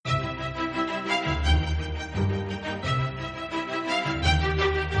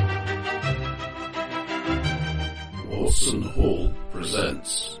Watson Hall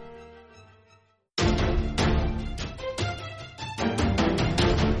presents.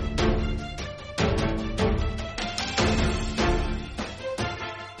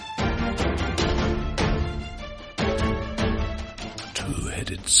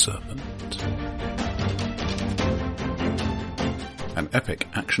 Two-Headed Serpent. An epic,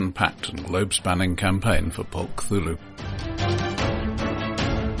 action-packed and globe-spanning campaign for Pulp Cthulhu.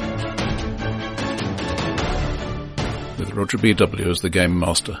 With Roger B.W. as the Game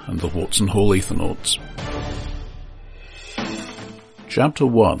Master and the Watson Hall Ethernauts. Chapter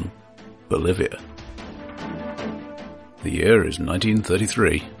 1. Bolivia. The year is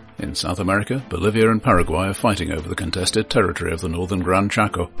 1933. In South America, Bolivia and Paraguay are fighting over the contested territory of the northern Gran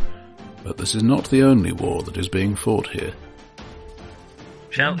Chaco. But this is not the only war that is being fought here.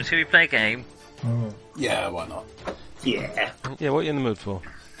 Should we play a game? Yeah, why not? Yeah. Yeah, what are you in the mood for?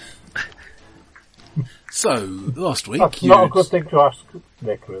 So, last week That's not a good thing to ask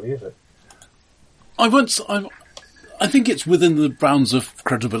Nick, really, is it? I think it's within the bounds of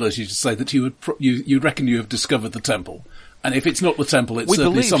credibility to say that you reckon you have discovered the temple, and if it's not the temple, it's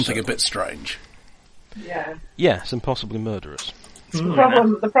certainly something a bit strange. Yeah. Yes, and possibly murderous.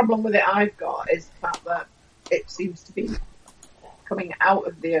 The problem with it I've got is the fact that it seems to be coming out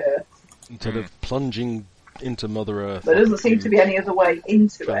of the earth. Instead of plunging into Mother Earth. There doesn't seem to be any other way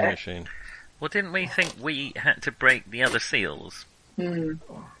into it. Machine. Well, didn't we think we had to break the other seals?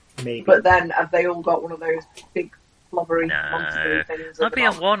 Maybe. But then have they all got one of those big blubbery monster things? That'd be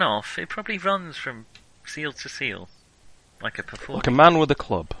a one-off. It probably runs from seal to seal. Like a performance. Like a man with a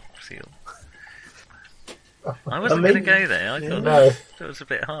club. Seal. I wasn't going to go there. I thought that was a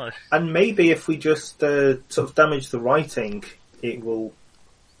bit harsh. And maybe if we just sort of damage the writing, it will,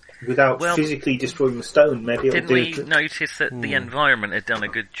 without physically destroying the stone, maybe it'll do... Didn't we notice that the environment had done a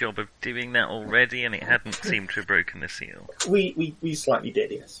good job of doing that already, and it hadn't seemed to have broken the seal? We slightly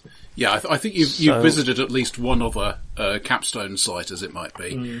did, yes. Yeah, I think you've visited at least one other capstone site, as it might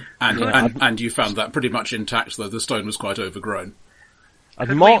be, and you found that pretty much intact, though the stone was quite overgrown.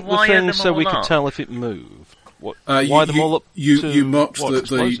 I'd mark the thing so we could tell if it moved. Wire them all up you marked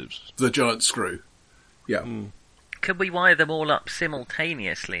explosives? the giant screw. Yeah. Could we wire them all up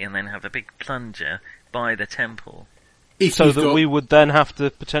simultaneously and then have a big plunger by the temple? So that we would then have to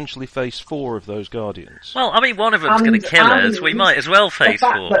potentially face 4 of those guardians. Well, I mean, one of them's going to kill us. We might as well face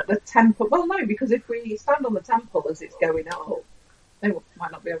 4. But the temple... Well, no, because if we stand on the temple as it's going up, they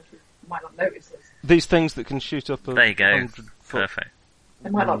might not notice us. These things that can shoot up There you go. 100 foot. Perfect.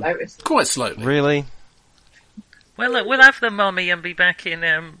 They might not notice us. Quite slowly. Really? Well, look, we'll have the mummy and be back in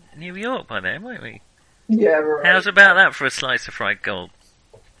New York by then, won't we? Yeah, right. How's about that for a slice of fried gold?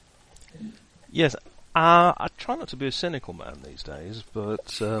 Yes. I try not to be a cynical man these days,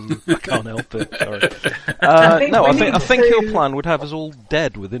 but I can't help it. Sorry. I think your plan would have us all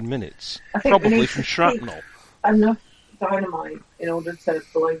dead within minutes, probably from shrapnel. Enough dynamite in order to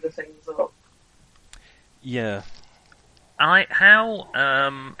blow the things up. Yeah.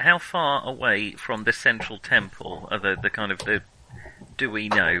 How far away from the central temple are the kind of the? Do we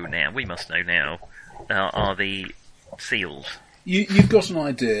know now? We must know now. Are the seals? You've got an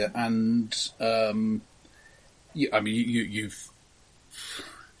idea, and you've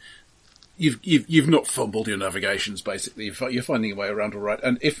not fumbled your navigations. Basically, you're finding your way around all right.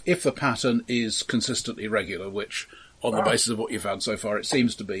 And if the pattern is consistently regular, which on the basis of what you've found so far, it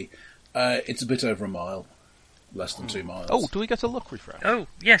seems to be, it's a bit over a mile, less than 2 miles. Oh, do we get a luck refresh? Oh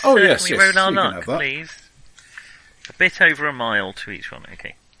yes. Oh sir. yes. Can we roll our you can luck, have that. please? A bit over a mile to each one.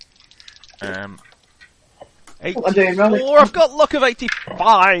 Okay. 84, I've got luck of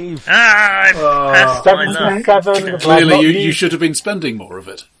 85! I've passed my luck. 77. Clearly, you should have been spending more of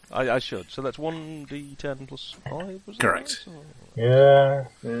it. I should. So that's 1d10 plus 5, was it? Correct. Yeah.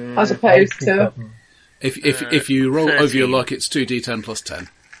 As opposed to... If you roll 13. over your luck, it's 2d10 plus 10.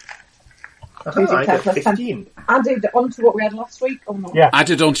 I got 15. Added onto what we had last week, or not? Yeah.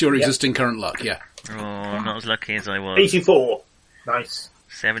 Added onto your existing current luck, yeah. Oh, I'm not as lucky as I was. 84. Nice.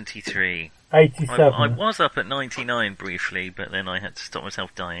 73. 87. I was up at 99 briefly, but then I had to stop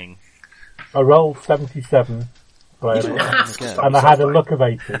myself dying. I rolled 77. And I had a luck of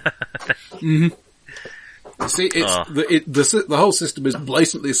 80. Mm-hmm. See, the whole system is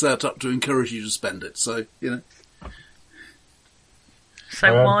blatantly set up to encourage you to spend it, so, you know.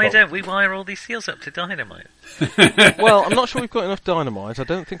 So why don't we wire all these seals up to dynamite? Well, I'm not sure we've got enough dynamite. I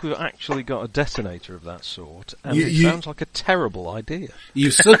don't think we've actually got a detonator of that sort, and it sounds like a terrible idea.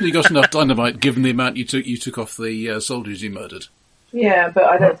 You've certainly got enough dynamite, given the amount you took off the soldiers you murdered. Yeah, but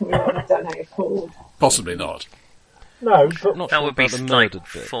I don't think we've got enough detonator forward. Possibly not. No, but Not That sure would be about the like murdered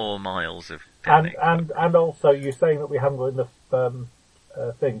bit. 4 miles of And also, you're saying that we haven't got enough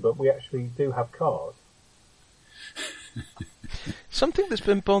thing, but we actually do have cars. Something that's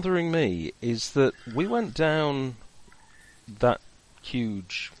been bothering me is that we went down that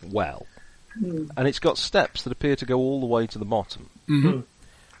huge well, and it's got steps that appear to go all the way to the bottom. Mm-hmm.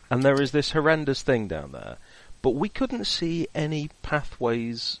 And there is this horrendous thing down there, but we couldn't see any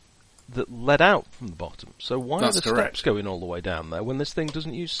pathways that led out from the bottom. So why are the steps going all the way down there when this thing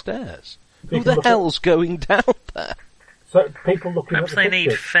doesn't use stairs? Who the hell's going down there? So people looking Perhaps at the they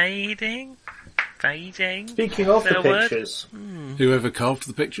pictures. need fading? Fading? Speaking of the pictures... Whoever carved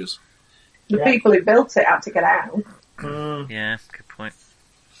the pictures? The people who built it had to get out. Yeah, good point.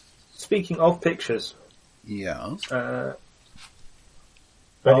 Speaking of pictures... Yeah. Are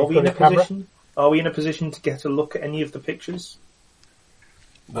we in a position to get a look at any of the pictures?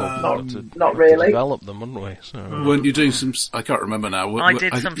 Well, not really. Develop them, wouldn't we? So. Weren't you doing some... I can't remember now. I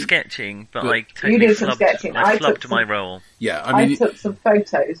did some sketching, but I totally you did some sketching. I flubbed my role. Yeah, I took some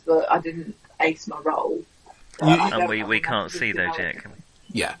photos, but I didn't ace my role. And we can't see those yet, can we?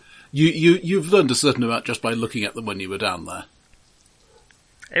 Yeah. You've learned a certain amount just by looking at them when you were down there.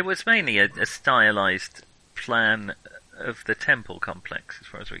 It was mainly a stylised plan of the temple complex, as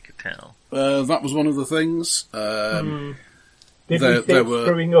far as we could tell. That was one of the things. Did we see it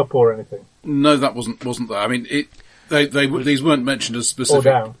screwing up or anything? No, that wasn't there. I mean, these weren't mentioned as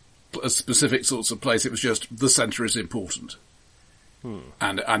specific sorts of place. It was just the centre is important,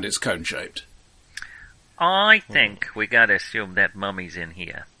 and it's cone shaped. I think we gotta assume that mummy's in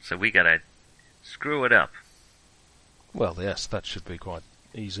here, so we gotta screw it up. Well, yes, that should be quite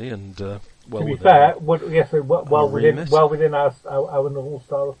easy and well. To be fair, well within our normal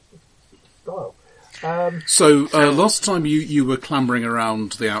style. So last time you were clambering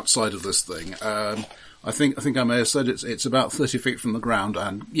around the outside of this thing, I think I may have said it's about 30 feet from the ground,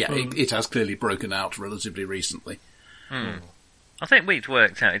 and it has clearly broken out relatively recently. I think we'd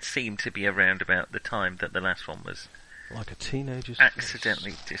worked out it seemed to be around about the time that the last one was like a teenager's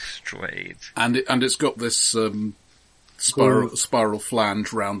accidentally destroyed, and it's got this spiral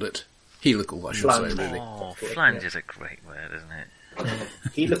flange round it, helical, I should say. Really, flange is a great word, isn't it?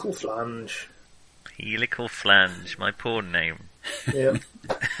 Helical flange. Helical flange, my porn name. Yeah.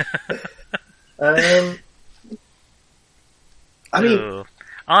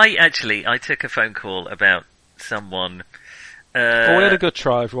 I took a phone call about someone. We had a good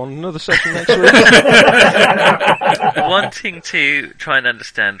try, everyone. Another session next week. Wanting to try and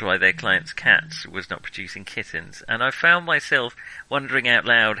understand why their client's cat was not producing kittens, and I found myself wondering out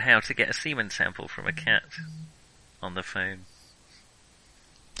loud how to get a semen sample from a cat on the phone.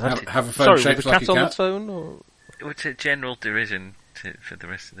 Have a phone shaped like a cat on the phone, or it's a general derision for the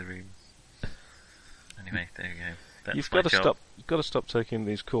rest of the room. Anyway, there you go. That's You've got to stop taking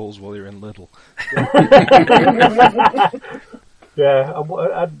these calls while you're in Lidl. Yeah, and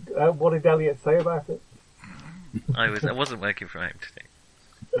what did Elliot say about it? I wasn't working from home today.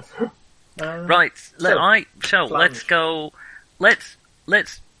 Right, let's go.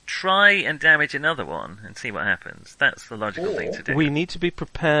 Let's try and damage another one and see what happens. That's the logical thing to do. We need to be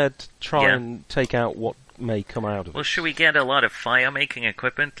prepared to try and take out what may come out of it. Well, should we get a lot of fire-making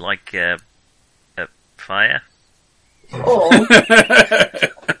equipment, like a fire? Or,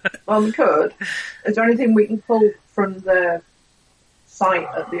 well, we could. Is there anything we can pull from the site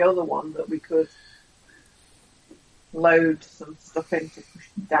at the other one that we could load some stuff in to push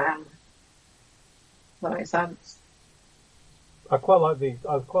them down? Does that make sense? I quite like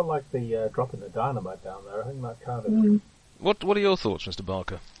the dropping the dynamite down there. I think that kind of. What are your thoughts, Mr.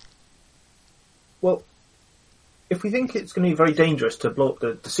 Barker? Well, if we think it's going to be very dangerous to blow up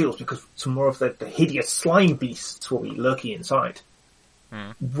the seals because some more of the hideous slime beasts will be lurking inside,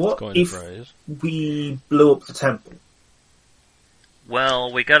 what if we blow up the temple?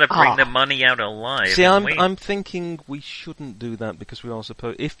 Well, we got to bring the money out alive. See, I'm thinking we shouldn't do that because we are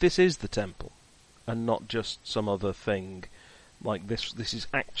supposed. If this is the temple and not just some other thing. Like this is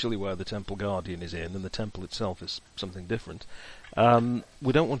actually where the Temple Guardian is in, and the temple itself is something different.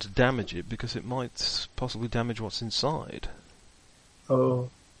 We don't want to damage it because it might possibly damage what's inside. Oh,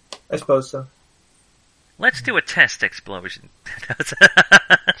 I suppose so. Let's do a test explosion.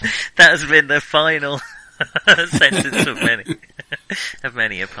 That has been the final sentence of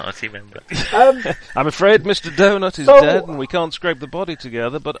many a party member. I'm afraid Mr. Donut is dead and we can't scrape the body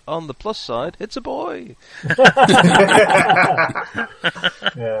together, but on the plus side, it's a boy.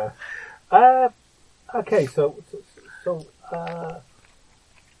 Yeah. Okay, so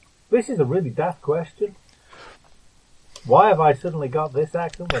this is a really daft question. Why have I suddenly got this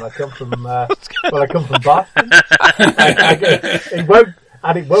accent when I come from Boston?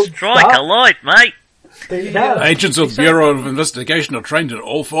 and it won't Strike start. a light, mate! Agents of the Bureau of Investigation are trained in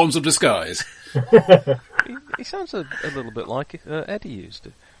all forms of disguise. He sounds a little bit like Eddie used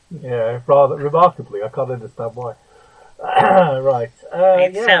to. Yeah, rather remarkably. I can't understand why. Right.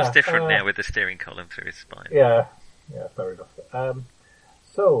 It sounds different now with the steering column through his spine. Yeah, fair enough.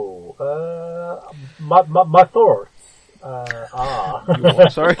 My thoughts are...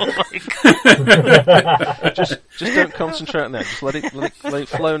 Sorry? just don't concentrate now. Just let it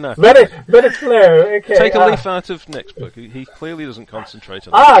flow now. Let it flow. Okay. Take a leaf out of Nick's book. He clearly doesn't concentrate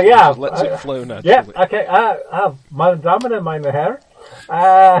on it. Yeah. Just lets it flow now. Yeah, okay. Meine Damen and meine Herren.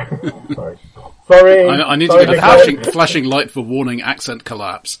 Sorry. I need to get a flashing light for warning accent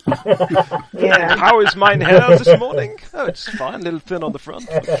collapse. Yeah. How is mein Herr this morning? Oh, it's fine. A little thin on the front.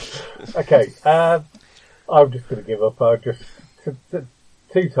 Okay. I'm just going to give up. I'm just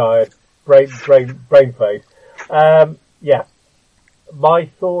too tired. Brain fade. Yeah. My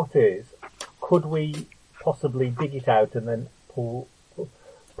thought is, could we possibly dig it out and then pull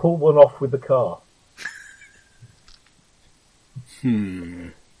one off with the car?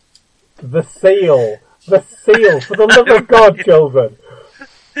 The seal, for the love of God, children.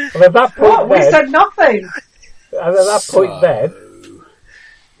 And at that point We said nothing. And at that point then,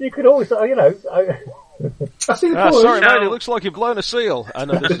 you could always, I see the point. Sorry, mate, it looks like you've blown a seal. I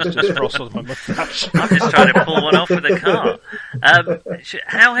know this is just frost on my moustache. I'm just trying to pull one off with a car.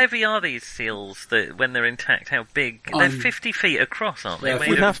 How heavy are these seals when they're intact? How big? They're 50 feet across, aren't they?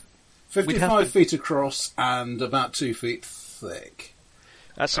 Yeah, 55 feet across and about 2 feet thick.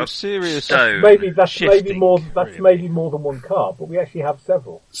 That's some serious. Maybe more than one car, but we actually have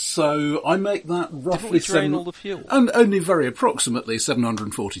several. So I make that roughly all the fuel? and only very approximately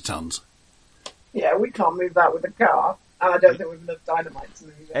 740 tons. Yeah, we can't move that with a car, and I don't think we've enough dynamite to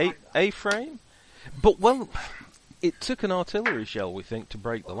move it. A-frame? But, well, it took an artillery shell, we think, to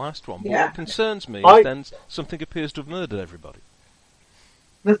break the last one. But what concerns me is then something appears to have murdered everybody.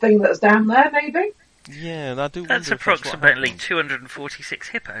 The thing that's down there, maybe? Yeah, I do. That's approximately 246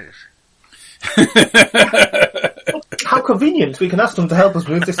 hippos. How convenient! We can ask them to help us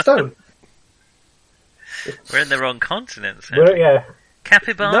move this stone. We're in the wrong continent. Yeah.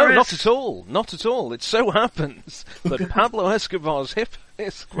 Capybaras? No, not at all. Not at all. It so happens that Pablo Escobar's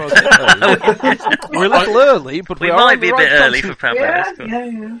hippos. We're a little early, but we might be a right bit early for Pablo Escobar.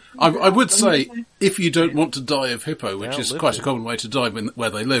 Yeah. I would say, if you don't want to die of hippo, which is quite a common way to die where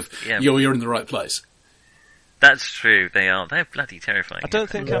they live, you're in the right place. That's true, they are. They're bloody terrifying. I don't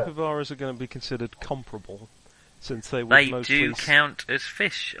think capybaras are going to be considered comparable, since they would mostly... do count as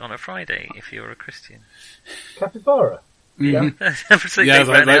fish on a Friday, if you're a Christian. Capybara? Mm-hmm. Yeah,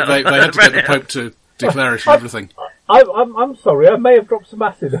 they had to get the Pope to declare it and everything. I'm sorry, I may have dropped some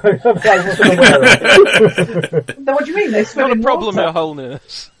acid. I wasn't aware of it. What do you mean? They swim Not a in problem, water? Your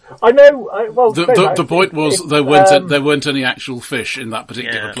Holiness. I know. The point was there weren't any actual fish in that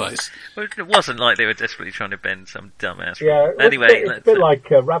particular place. Well, it wasn't like they were desperately trying to bend some dumbass. Yeah. Anyway, it's a bit like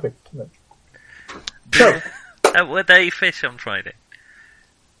rabbits, isn't it? Were they fish on Friday?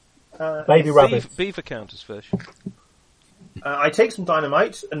 Baby rabbits. Beaver count as fish. I take some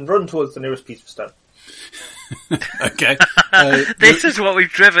dynamite and run towards the nearest piece of stone. Okay. This is what we've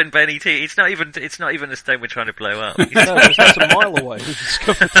driven, Benny T. It's not even a stone we're trying to blow up. No, that's a mile away. We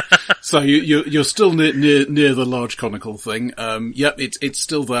discovered. So you're still near the large conical thing. Yep, it's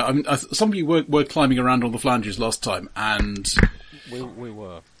still there. I mean, some of you were climbing around on the flanges last time, and we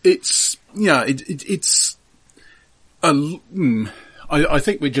were. It's it's. I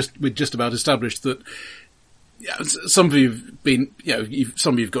think we just about established that. Yeah, some of you've been,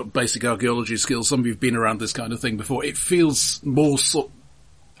 some of you've got basic archaeology skills, some of you've been around this kind of thing before. It feels more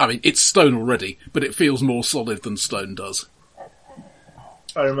I mean, it's stone already, but it feels more solid than stone does.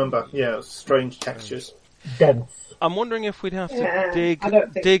 I remember, strange textures. Dense. I'm wondering if we'd have to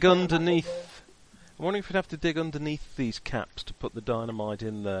dig underneath. I'm wondering if we'd have to dig underneath these caps to put the dynamite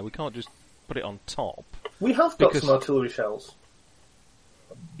in there. We can't just put it on top. We have got some artillery shells.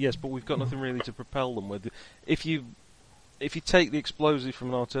 Yes, but we've got nothing really to propel them with. If you take the explosive from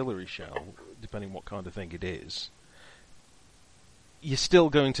an artillery shell, depending what kind of thing it is, you're still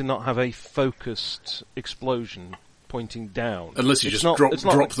going to not have a focused explosion pointing down. Unless you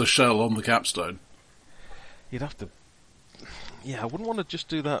drop the shell on the capstone. You'd have to... Yeah, I wouldn't want to just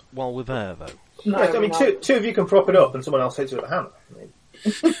do that while we're there, though. No, I mean, two of you can prop it up and someone else hits it with a hammer.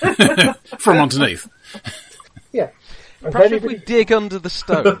 From underneath. Yeah. Perhaps if we dig under the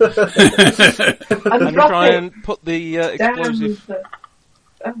stone and try and put the explosive...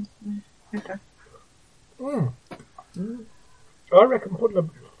 Okay. I reckon putting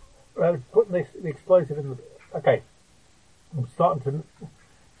the explosive in the... Okay. I'm starting to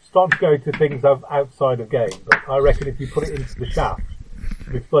go to things outside of game, but I reckon if you put it into the shaft,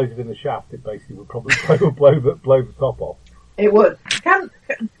 an explosive in the shaft, it basically would probably blow the top off. It would.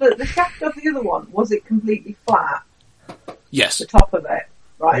 The shaft of the other one, was it completely flat? Yes. The top of it,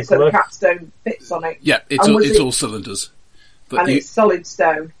 right? Nicholas? So the capstone fits on it. Yeah, it's all cylinders. But it's solid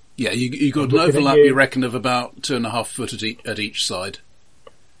stone. Yeah, you got an overlap, you reckon, of about 2.5 foot at each side.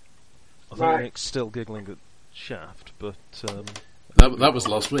 I think Nick's still giggling at shaft, but... That was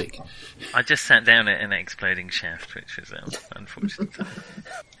last week. I just sat down at an exploding shaft, which was unfortunate.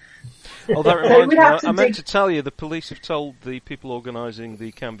 Oh, that reminds me, I meant to tell you, the police have told the people organising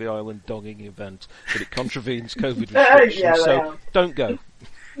the Canby Island dogging event that it contravenes COVID restrictions, so don't go.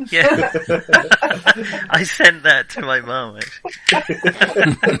 Yeah. I sent that to my mum, actually.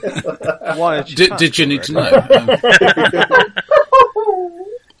 Why did you need to know?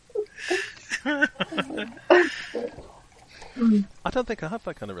 I don't think I have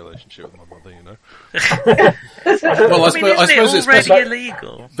that kind of relationship with my mother, you know. Well, I suppose it's better,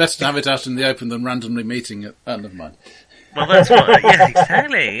 illegal. Better to have it out in the open than randomly meeting at... never mind. Well, that's what... Yeah,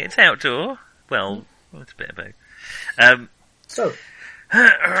 exactly. It's outdoor. Well, it's a bit of both. So...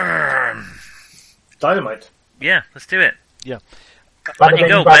 Dynamite. Yeah, let's do it. Yeah. On you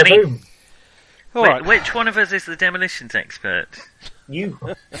go, Benny. Right. Which one of us is the demolitions expert? You.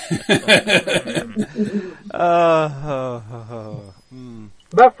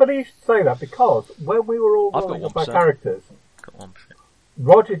 That's funny you should say that, because when we were all rolling up our characters, got 1%.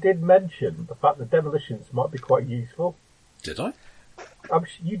 Roger did mention the fact that demolitions might be quite useful. Did I?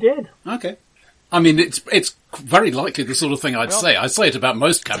 You did. Okay. I mean, it's very likely the sort of thing I'd say. I'd say it about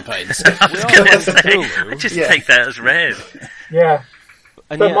most campaigns. I just take that as read. Yeah.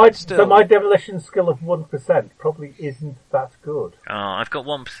 And so my demolition skill of 1% probably isn't that good. Oh, I've got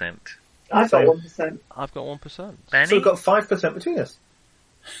 1%. I've got 1%. I've got 1%. Benny? So we've got 5% between us.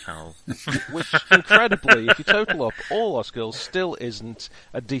 Oh. Which, incredibly, if you total up all our skills, still isn't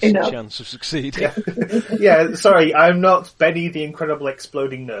a decent chance of succeeding. Yeah, sorry, I'm not Benny the Incredible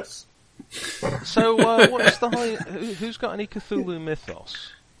Exploding Nurse. So, what's the who's got any Cthulhu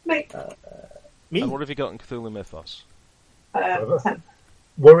mythos? Me. Me? And what have you got in Cthulhu mythos? 10.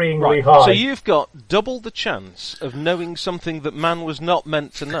 Worryingly high. So you've got double the chance of knowing something that man was not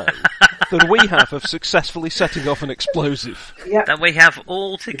meant to know than we have of successfully setting off an explosive. Yep. That we have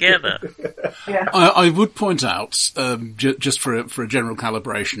all together. Yeah. I would point out, just for a general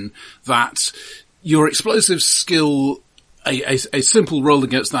calibration, that your explosive skill, a simple roll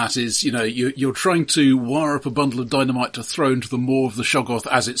against that is, you're trying to wire up a bundle of dynamite to throw into the maw of the Shoggoth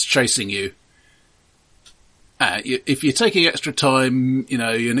as it's chasing you. If you're taking extra time,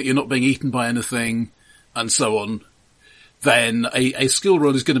 you're not being eaten by anything, and so on, then a skill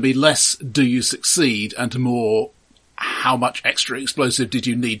roll is going to be less do you succeed and more how much extra explosive did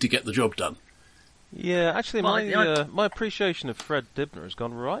you need to get the job done. Yeah, actually, my appreciation of Fred Dibner has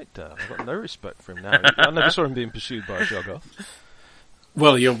gone right down. I've got no respect for him now. I never saw him being pursued by a Shoggoth.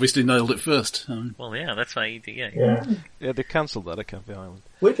 Well, you obviously nailed it first. Well, yeah, that's why you do. Yeah, they cancelled that at Canby Island.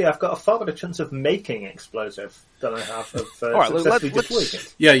 Weirdly, I've got a far better chance of making explosive than I have of successfully deploying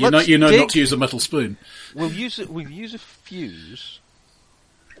it. Yeah, you know not to use a metal spoon. We'll use a fuse.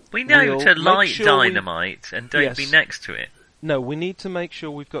 We know to light dynamite and don't be next to it. No, we need to make sure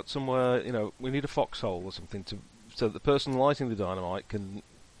we've got somewhere, we need a foxhole or something so that the person lighting the dynamite can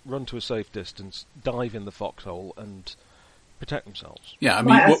run to a safe distance, dive in the foxhole and protect themselves. Yeah, I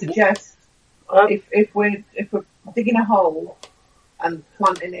mean, I suggest if we're digging a hole and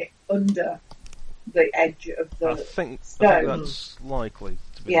planting it under the edge of the stone, I think that's likely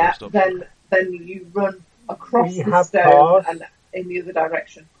to be the stone. Then you run across the stone and in the other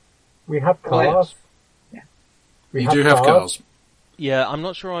direction. We have cars. Yeah. You do have cars. Yeah, I'm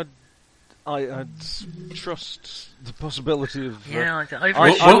not sure I'd trust the possibility of... Yeah,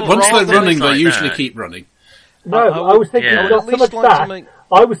 once they're running, they usually keep running. No, I was thinking not so much that.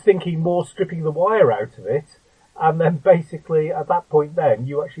 I was thinking more stripping the wire out of it, and then basically at that point, then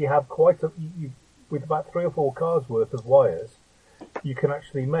you actually have with about 3 or 4 cars worth of wires, you can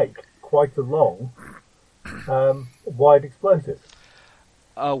actually make quite a long wide explosive.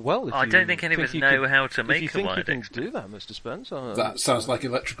 Well, I don't think any of us know how to make a wide explosive. If you think you can do that, Mr. Spencer... That sounds like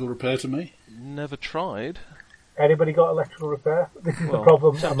electrical repair to me. Never tried. Anybody got electrical repair? This is the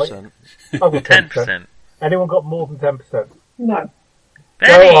problem. 10%. I've got 10%. Anyone got more than 10%? No.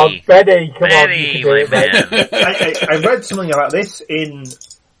 Benny! Go on, Benny, come on, you can do it, man. I read something about this in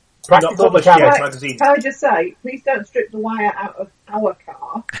Practice not published yet magazine. Can I just say, please don't strip the wire out of our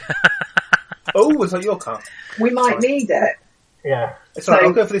car. Oh, was that your car? We might need it. Yeah. Sorry,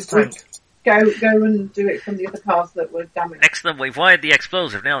 I'll go for this tank. Go and do it from the other cars that were damaged. Excellent, we've wired the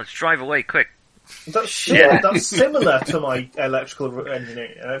explosive, now let's drive away quick. That's similar to my electrical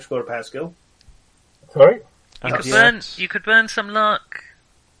repair skill. Sorry? You could burn some luck.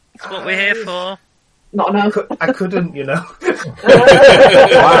 That's what we're here for. Not enough. I couldn't, Wow.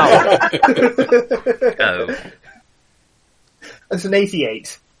 Oh. It's an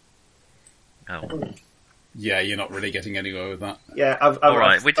 88. Oh. Yeah, you're not really getting anywhere with that. Yeah, I've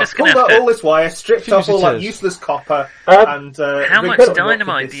pulled out all this wire, stripped off all that useless copper, and... how much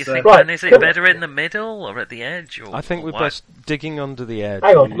dynamite do you think, and is it better in the middle or at the edge? Or I think we're best digging under the edge.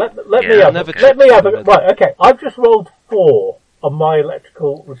 Hang on, let me have a... Right, okay, I've just rolled 4 on my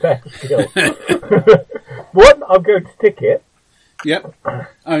electrical repair skill. One, I'm going to tick it. Yep.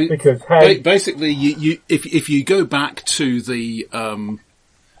 I mean, because, basically, if you go back to the...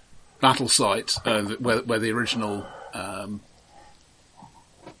 battle site where the original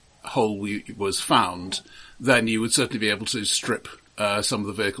hole was found, then you would certainly be able to strip some of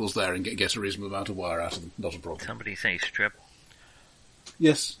the vehicles there and get a reasonable amount of wire out of them. Not a problem. Somebody say strip.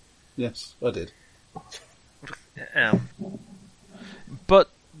 Yes, I did. But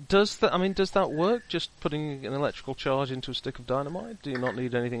does that work? Just putting an electrical charge into a stick of dynamite? Do you not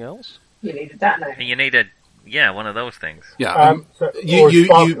need anything else? You need a detonator. You need one of those things. Yeah,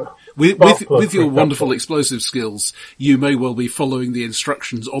 with your wonderful explosive skills, you may well be following the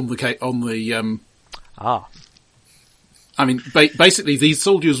instructions on the. I mean, basically, these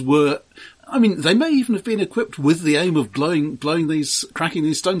soldiers were. I mean, they may even have been equipped with the aim of cracking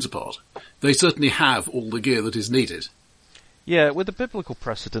these stones apart. They certainly have all the gear that is needed. Yeah, with the biblical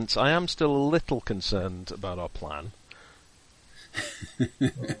precedents, I am still a little concerned about our plan.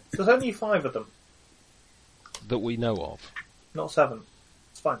 There's only 5 of them. That we know of. Not 7.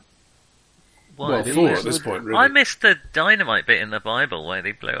 It's fine. Well, 4 at this point, really. I missed the dynamite bit in the Bible where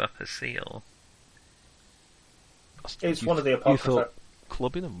they blew up a seal. It's one of the Apocrypha. You thought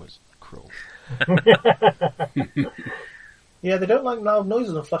clubbing them was cruel. Yeah, they don't like loud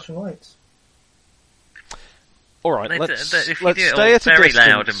noises and flashing lights. All right, let's stay at a very distance.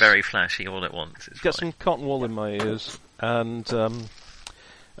 Loud and very flashy all at once. Get some cotton wool in my ears, and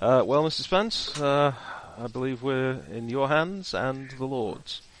well, Mr. Spence, I believe we're in your hands and the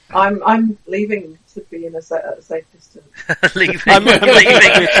Lord's. I'm leaving to be in a safe distance. I'm leaving.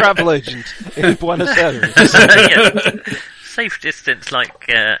 A travel agent in Buenos Aires. Safe distance, like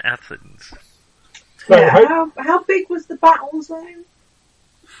Athens. Yeah, how big was the battle zone?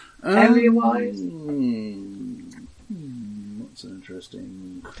 Area-wise? That's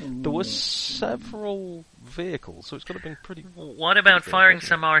interesting. There were several vehicles, so it's got to have been pretty... What about firing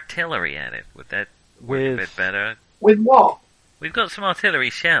some artillery at it? Would that work a bit better? With what? We've got some artillery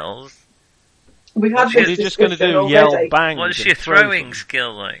shells. We've had this discussion. You're just going to do already. Yell bang. What's your throwing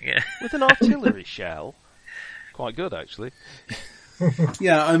skill like? Yeah. With an artillery shell? Quite good, actually.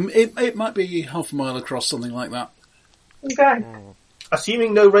 Yeah, it might be half a mile across, something like that. Okay.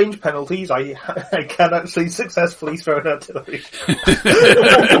 Assuming no range penalties, I can actually successfully throw an artillery.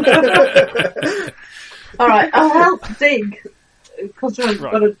 Alright, I'll help dig, because we've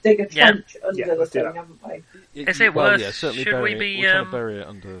got to dig a trench under the thing, haven't we? Is it worth? Certainly should we be? We're trying to bury it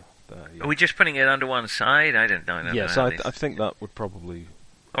under there. Yeah. Are we just putting it under one side? I don't know. Yes, I think that would probably.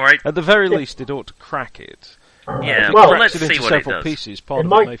 All right. At the very least, it ought to crack it. Yeah. Well, let's it into see what several it does. pieces. Part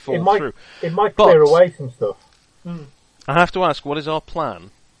of it may fall through. It might clear away some stuff. I have to ask, what is our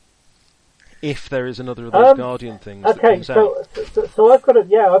plan? If there is another of those Guardian things that comes out. So I've got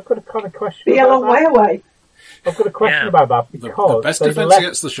a kind of question. Be a long way away. I've got a question about that because the best defence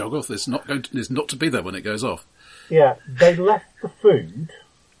against the Shoggoth is not to be there when it goes off. Yeah, they left the food,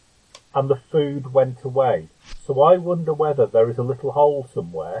 and the food went away. So I wonder whether there is a little hole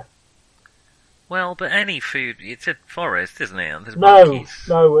somewhere. Well, but any food, it's a forest, isn't it? There's no, I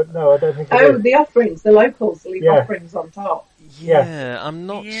don't think it is. The offerings, the locals leave offerings on top. Yeah, I'm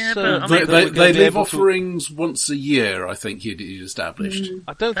not certain. They leave offerings once a year, I think you'd established.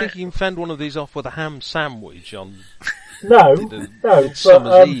 I don't think you can fend one of these off with a ham sandwich on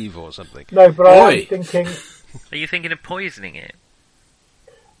Summer's Eve or something. No, but I was thinking... Are you thinking of poisoning it?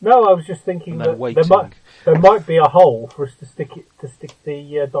 No, I was just thinking that there might be a hole for us to stick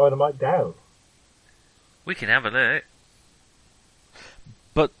the dynamite down. We can have a look.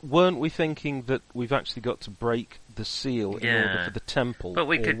 But weren't we thinking that we've actually got to break the seal in order for the temple? But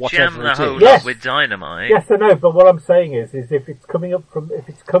we could jam the hole up with dynamite. Yes, I know. But what I'm saying is if it's coming up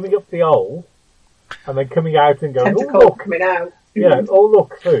the hole and then coming out and going, oh look, coming out. Oh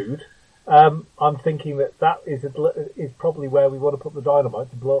look, food. I'm thinking that is probably where we want to put the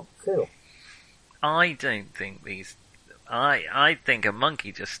dynamite to blow up the seal. I don't think these. I think a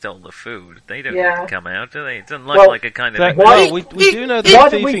monkey just stole the food. They don't Yeah. need to come out, do they? It doesn't look like a kind of... we do know they're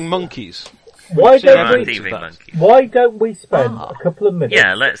thieving monkeys. Why don't we spend a couple of minutes?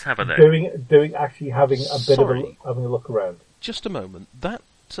 Yeah, let's have a look. Having a bit of having a look around. Just a moment. That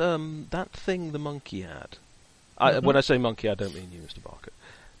thing the monkey had. When I say monkey, I don't mean you, Mr. Barker.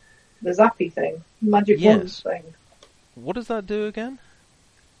 The zappy thing. Magic wand thing. What does that do again?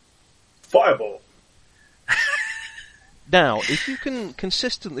 Fireball. Now, if you can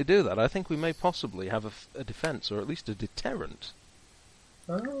consistently do that, I think we may possibly have a defence, or at least a deterrent.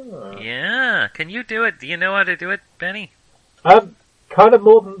 Yeah, can you do it? Do you know how to do it, Benny? Kind of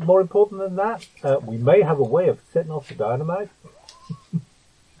more important than that, we may have a way of setting off the dynamite.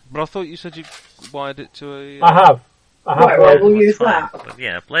 But I thought you said you wired it to a... I have. Right, well, we'll use that. But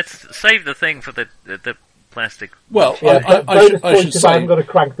yeah, let's save the thing for the plastic. Well, I should say, I haven't got to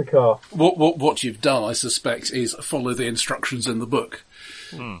crank the car. What you've done, I suspect, is follow the instructions in the book.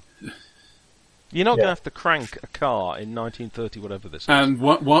 You're not going to have to crank a car in 1930, whatever this is. And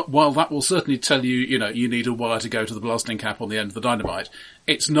while that will certainly tell you, you need a wire to go to the blasting cap on the end of the dynamite,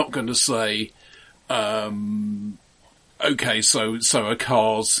 it's not going to say, okay, so a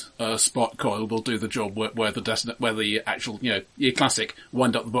car's spark coil will do the job where the actual, your classic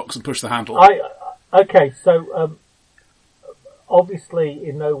wind up the box and push the handle. Okay, so obviously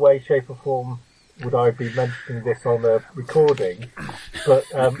in no way, shape or form would I be mentioning this on a recording, but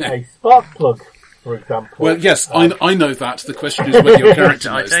a spark plug, for example. Well, yes, I know that. The question is whether your character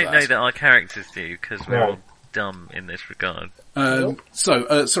knows I don't know that our characters do, because we're all dumb in this regard.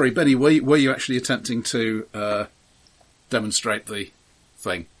 Sorry, Benny, were you actually attempting to demonstrate the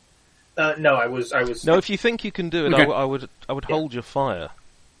thing? No, I was. No, if you think you can do it, Okay. I would hold your fire.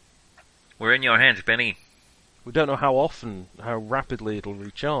 We're in your hands, Benny. We don't know how rapidly it'll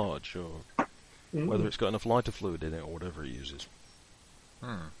recharge, or whether it's got enough lighter fluid in it, or whatever it uses.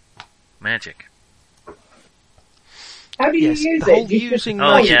 Magic. How do you use it? Using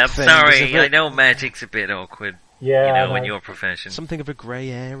Oh magic yeah, thing sorry, is a bit- I know magic's a bit awkward. Yeah, in your profession. Something of a grey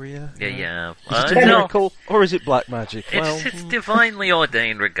area. Yeah. Is it a miracle, or is it black magic? It's divinely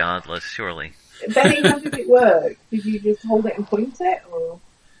ordained regardless, surely. Benny, how did it work? Did you just hold it and point it, or?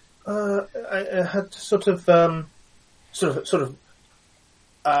 I had to sort of strap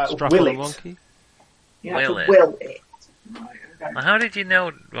will on a it. monkey? You have Will to it. will it. Right, okay. How did you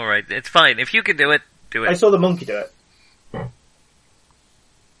know? Alright, it's fine. If you can do it, do I it. saw the monkey do it. It's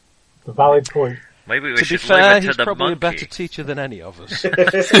a valid point. Maybe we To be should fair, leave it he's to the probably monkey. a better teacher than any of us.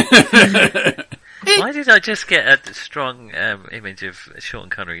 Why did I just get a strong image of Sean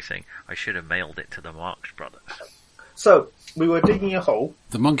Connery saying, I should have mailed it to the Marx Brothers? So, we were digging a hole.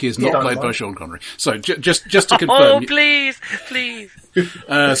 The monkey is not Yeah. played by Sean Connery. So just to Oh, confirm, please!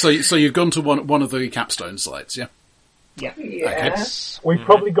 so you've gone to one of the capstone sites, yeah? Yeah. We've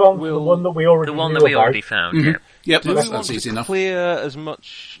probably gone to the one that we already The one knew that we about. already found, yeah. Yep, Do we that's want easy to enough. clear as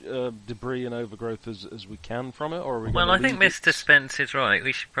much debris and overgrowth as we can from it, or are we Well, gonna I think leave it? Mr. Spence is right.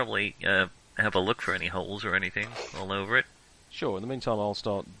 We should probably have a look for any holes or anything all over it. Sure, in the meantime I'll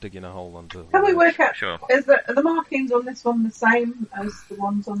start digging a hole under... Can we work out? Sure. Are the markings on this one the same as the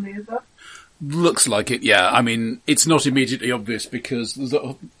ones on the other? Looks like it, yeah. I mean, it's not immediately obvious because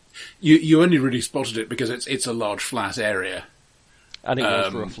you only really spotted it because it's a large flat area. And it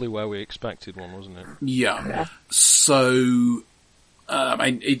was roughly where we expected one, wasn't it? Yeah. So,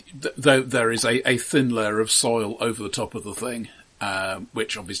 there is a thin layer of soil over the top of the thing,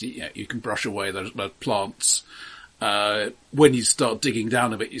 which obviously you can brush away those plants. When you start digging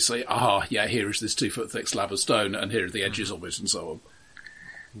down a bit, you say, here is this 2 foot thick slab of stone, and here are the edges of it, and so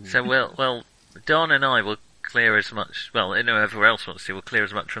on. So, well, Don and I will clear as much, well, whoever else wants to, we'll clear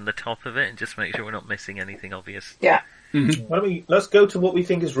as much from the top of it and just make sure we're not missing anything obvious. Yeah. Let's go to what we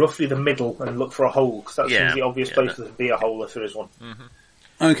think is roughly the middle and look for a hole, because that Yeah. seems the obvious place to be a hole if there is one.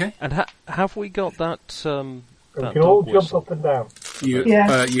 Okay. And have we got that We that can all dog jump whistle? up and down. You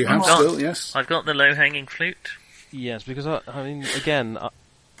Yeah. you have Oh. still, yes. I've got the low-hanging flute. Yes, because I mean, again,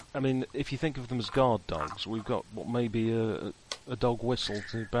 I mean, if you think of them as guard dogs, we've got what may be a dog whistle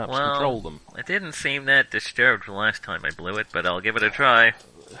to perhaps control them. It didn't seem that disturbed the last time I blew it, but I'll give it a try.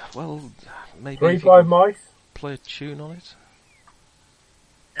 Well, maybe Three if you blind can mice. play a tune on it.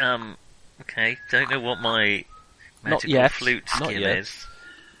 Okay, don't know what my Not magical yet. flute Not skill yet. is.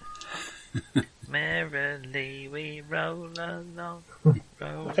 Merrily we roll along,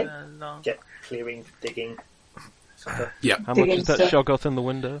 roll Okay. along. Get clearing, digging. Yeah. How much Digging is that stuff. shoggoth in the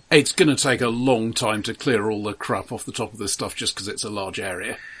window? It's going to take a long time to clear all the crap off the top of this stuff just because it's a large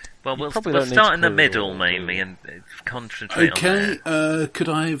area. Well, we'll start in the middle mainly and concentrate on that. Could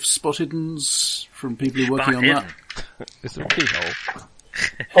I have spot-hiddens from people who are working on that? Is there a keyhole?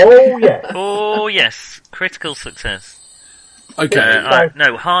 Oh, yes. Oh, yes. Critical success. Okay.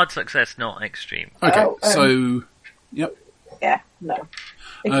 No, hard success, not extreme. Okay, so... Yep. Yeah, no.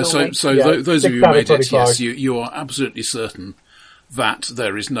 Those of you who made it, yes, you are absolutely certain that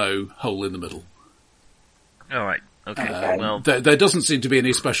there is no hole in the middle. All right. Okay. Well, there doesn't seem to be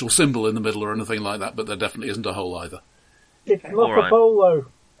any special symbol in the middle or anything like that, but there definitely isn't a hole either. It's not a hole, though.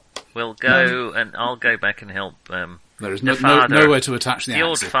 We'll go, and I'll go back and help. There is nowhere to attach the axle.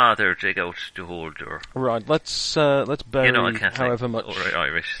 old father to go to hold or. Right. Let's bury You're not a Catholic however much. Or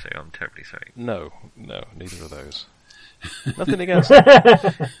Irish, so I'm terribly sorry. No, neither of those. Nothing against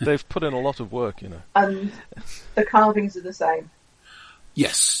them. They've put in a lot of work, you know. And the carvings are the same.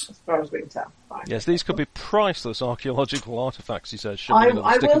 Yes. As far as we can tell. Right. Yes, these could be priceless archaeological artefacts, he says, shoving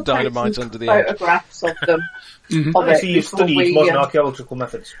another stick of dynamite under the edge. Photographs of them. So you've studied modern archaeological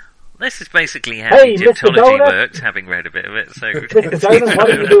methods. This is basically how Egyptology works, having read a bit of it. So, Mr. Donut, why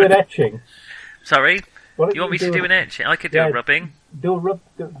don't you do an etching? Sorry? You want me to do an etching? I could do a rubbing. Do a rub,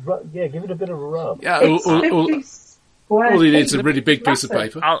 give it a bit of a rub. Yeah, all you need is a really big piece of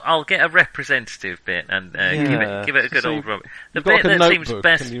paper. I'll get a representative bit and give it a good old rub. The bit that seems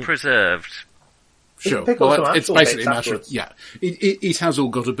best preserved. Sure. Well, it's basically a matter of, it has all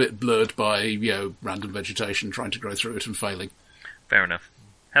got a bit blurred by, random vegetation trying to grow through it and failing. Fair enough.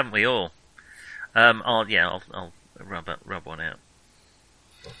 Haven't we all? I'll rub one out.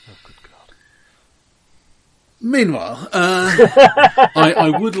 Oh, good God. Meanwhile,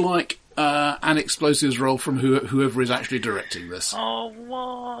 I would like an explosives roll from whoever is actually directing this. Oh,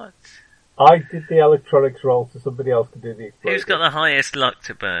 what? I did the electronics roll, so somebody else can do the explosives. Who's got the highest luck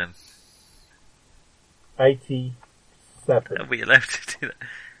to burn? 87. Are we allowed to do that?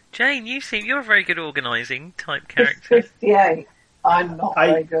 Jane, you're a very good organising type character. It's 58. I'm not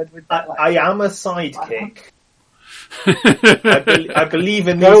very good with that. I am a sidekick. I believe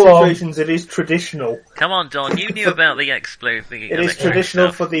in these situations it is traditional. Come on, Don, you knew about the exploding. It is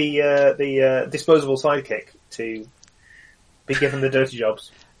traditional for the disposable sidekick to be given the dirty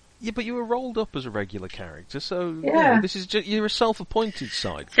jobs. Yeah, but you were rolled up as a regular character, so this is you're a self-appointed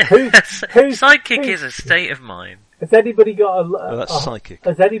sidekick. Yeah, sidekick is a state of mind. Has anybody got that's psychic.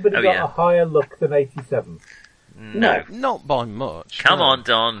 Has anybody got a higher luck than 87? No. Not by much. Come on,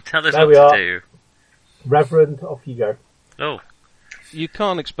 Don. Tell us what to do. Reverend, off you go. Oh. You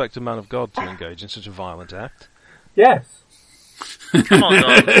can't expect a man of God to engage in such a violent act. Yes. Come on,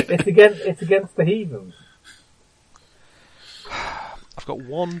 Don. It's against the heathens. I've got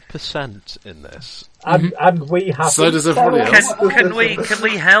 1% in this. And we have... So does everybody else. Can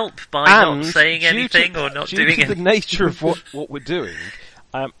we help by not saying anything or not doing anything? Due to the nature of what we're doing,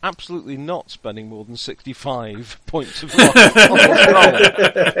 I am absolutely not spending more than 65 points of luck on this roll.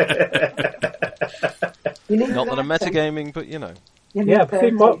 Not that I'm metagaming, but Yeah,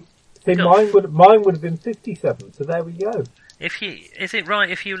 mine would have been 57, so there we go. Is it right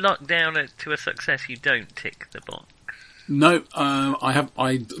if you luck down to a success you don't tick the box? No,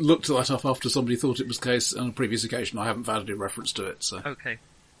 I looked that up after somebody thought it was the case on a previous occasion. I haven't found any reference to it, so. Okay.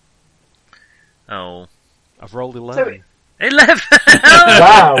 Oh. I've rolled 11. 11!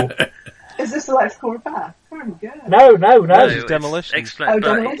 Wow! Is this electrical repair? Very good. No. This is demolition.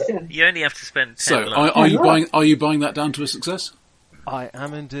 Demolition. You only have to spend 10. So, are you buying that down to a success? I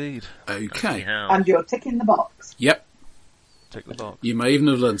am indeed. Okay. And you're ticking the box. Yep. Tick the box. You may even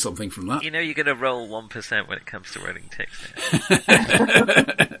have learned something from that. You're going to roll 1% when it comes to rolling ticks.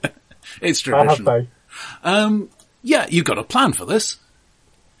 It's traditional. You've got a plan for this.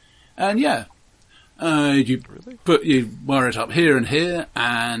 And you wire it up here and here,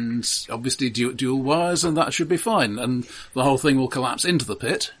 and obviously dual wires, and that should be fine. And the whole thing will collapse into the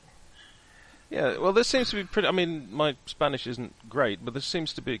pit. Yeah, well, this seems to be pretty... I mean, my Spanish isn't great, but this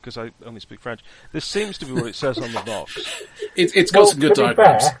seems to be, because I only speak French, this seems to be what it says on the box. It's got some good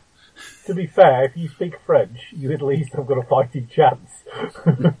diagrams. To be fair, if you speak French, you at least have got a fighting chance.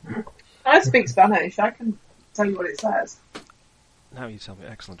 I speak Spanish. I can tell you what it says. Now you tell me.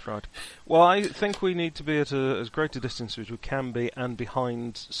 Excellent, right. Well, I think we need to be at as great a distance as we can be and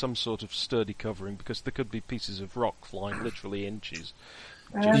behind some sort of sturdy covering, because there could be pieces of rock flying literally inches.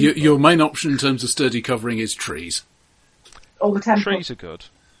 Your main option in terms of sturdy covering is trees. Or the temple. Trees are good.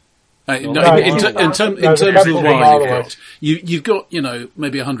 In terms of the wire you've got,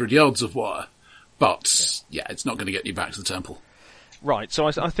 maybe 100 yards of wire, but it's not going to get you back to the temple. Right, so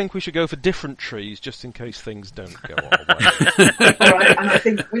I think we should go for different trees just in case things don't go our way. Alright, and I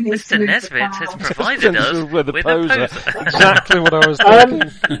think we need Mr. to move Nesbitt the has car. provided us with a with poser. a poser. Exactly what I was thinking.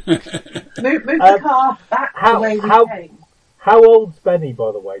 Move the car back the way we came. How old's Benny,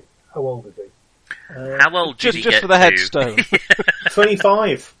 by the way? How old is he? How old did he Just get for the to? headstone.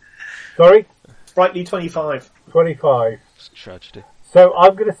 25. Sorry? Rightly 25. 25. It's a tragedy. So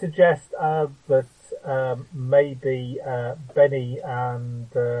I'm going to suggest that maybe Benny and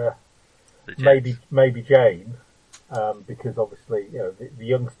maybe Jane, because obviously the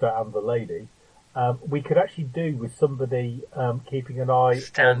youngster and the lady, we could actually do with somebody keeping an eye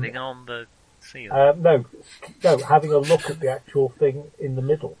Standing on the seal. no, having a look at the actual thing in the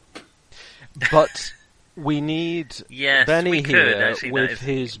middle. But we need Yes, Benny we could, here actually, with that is-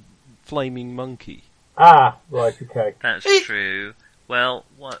 his flaming monkey. Ah, right, okay. That's true. Well,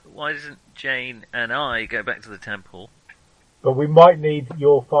 why doesn't Jane and I go back to the temple? But we might need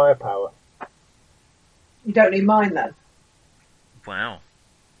your firepower. You don't need mine then. Wow.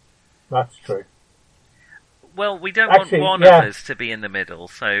 That's true. Well, we don't Actually, want one yeah. of us to be in the middle,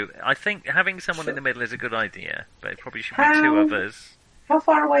 so I think having someone in the middle is a good idea, but it probably should be two of us. How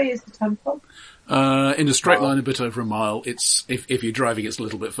far away is the temple? In a straight line, a bit over a mile. It's if you're driving, it's a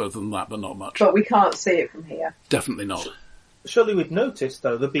little bit further than that, but not much. But we can't see it from here. Definitely not. Surely we'd notice,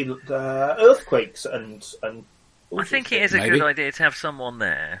 though, there'd be earthquakes and I think it is a Maybe. good idea to have someone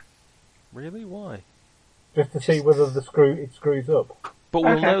there. Really? Why? Just to see whether it screws up. But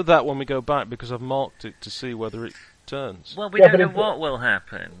we'll Okay. know that when we go back because I've marked it to see whether it turns. Well, we Yeah, don't but know if- what will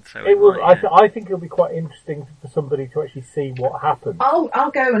happen, so It will. might, I think it'll be quite interesting for somebody to actually see what happens.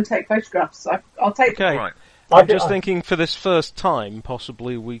 I'll go and take photographs. I'll take. Okay. Right. I'm just thinking for this first time,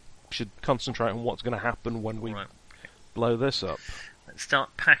 possibly we should concentrate on what's going to happen when we Right. blow this up. Let's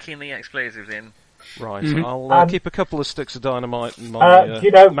start packing the explosives in. Right, Mhm. I'll keep a couple of sticks of dynamite and my do you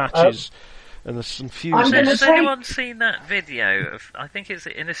know, matches, and there's some I'm fuses. gonna Has take- anyone seen that video of, I think it's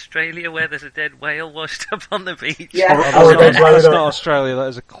in Australia, where there's a dead whale washed up on the beach? Yeah. Oh, That's blow it up. not Australia, that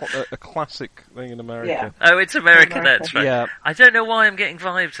is a classic thing in America. Oh, it's America, America. that's right. Yeah. I don't know why I'm getting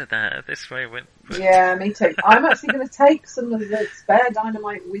vibes of that at this moment. But Yeah, me too. I'm actually going to take some of the spare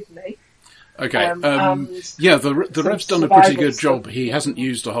dynamite with me. Okay. and Yeah, the some Rev's done a pretty survival good job. stuff. He hasn't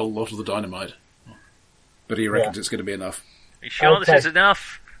used a whole lot of the dynamite, but he reckons it's going to be enough. Are you sure Okay. this is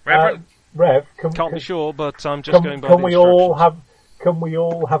enough, Reverend? Rev, Can't be sure, but I'm just going by the can we all instructions. Can we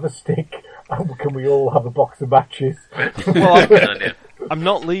all have a stick? And can we all have a box of matches? Well, Good idea. I'm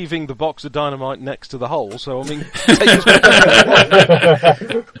not leaving the box of dynamite next to the hole, so I mean,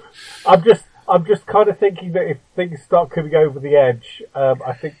 I'm just kind of thinking that if things start coming over the edge,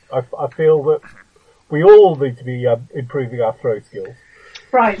 I feel that we all need to be improving our throw skills.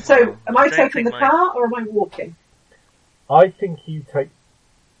 Right, so am I don't taking the think my- car or am I walking? I think you take.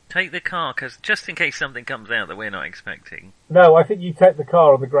 Take the car, because just in case something comes out that we're not expecting. No, I think you take the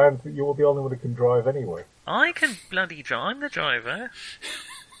car on the grounds that you're the only one who can drive anyway. I can bloody drive. I'm the driver.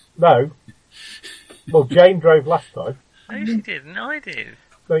 No. Well, Jane drove last time. No, she didn't. I did.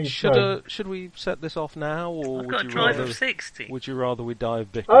 No, you should we set this off now, or I've would got a you drive rather? of 60. Would you rather we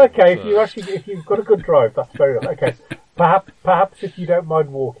dive Bickering Okay, first? if you've got a good drive, that's fair enough. Okay, perhaps if you don't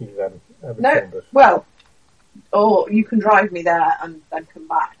mind walking, then. Miss No, Saunders. well, or you can drive me there and then come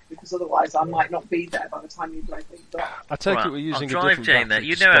back, because otherwise I might not be there by the time you drive me back. I take Right, it we're using I'll a drive different Jane there. battery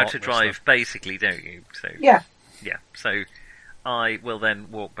You know how start to this, drive, basically, don't you? So Yeah, yeah. So I will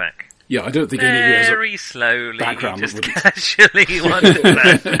then walk back Yeah, I don't think any of you has a... very slowly, background just that would- casually wander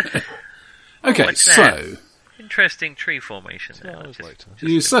back. Okay, What's so that? Interesting tree formation Yeah, there. hours later.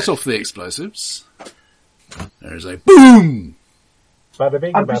 you set off the explosives. There is a boom. Bada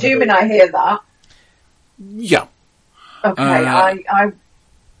bing, I'm bada presuming boom. I hear that. Yeah. Okay, I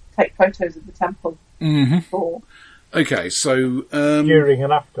take photos of the temple Mm-hmm. before. Okay, so During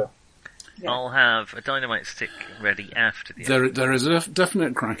and after. Yeah. I'll have a dynamite stick ready after the there is a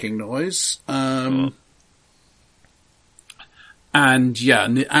definite cracking noise. And yeah,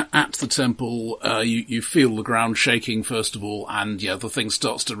 at the temple, you feel the ground shaking first of all, and yeah, the thing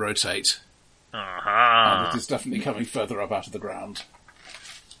starts to rotate. Aha! And it is definitely coming further up out of the ground.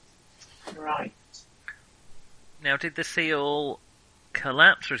 Right. Now, did the seal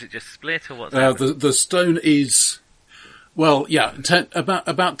collapse, or is it just split, or what's happening? The stone is, well, yeah.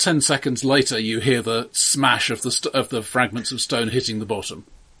 About 10 seconds later, you hear the smash of the fragments of stone hitting the bottom.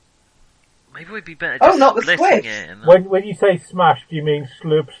 Maybe we'd be better Oh, just not the splitting squid. it. And When you say smash, do you mean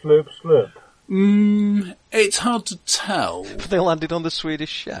slurp, slurp, slurp? It's hard to tell. They landed on the Swedish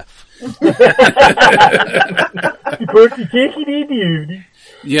chef. You put your chicken in the evening.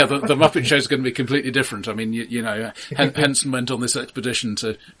 Yeah, the Muppet Show is going to be completely different. I mean, you know, Henson went on this expedition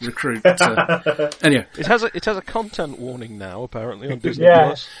to recruit. Anyway, it has a content warning now, apparently on Disney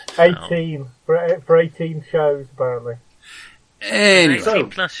Plus. Yeah, 18 for 18 shows apparently. Anyway, 18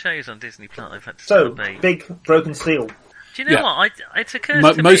 plus shows on Disney Plus. I've had to big Broken Steel. Do you know what? It occurs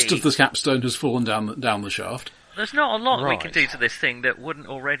to me most of the capstone has fallen down the shaft. There's not a lot we can do to this thing that wouldn't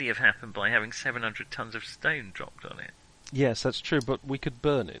already have happened by having 700 tons of stone dropped on it. Yes, that's true, but we could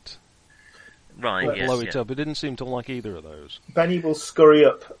burn it. Right, yes. Blow it up. It didn't seem to like either of those. Benny will scurry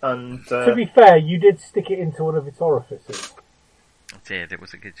up and... To be fair, you did stick it into one of its orifices. I did, it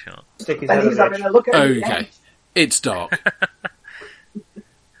was a good shot. Benny's having a look at it. Okay, it's dark.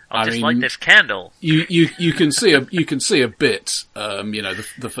 I like this candle. You can see a bit, you know,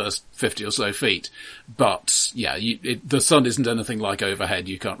 the first 50 or so feet, but yeah, the sun isn't anything like overhead.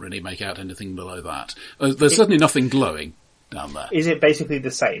 You can't really make out anything below that. There's certainly nothing glowing down there. Is it basically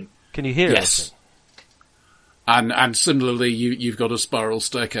the same? Can you hear Yes. anything? And similarly, you've got a spiral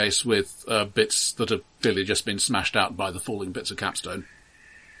staircase with bits that have clearly just been smashed out by the falling bits of capstone.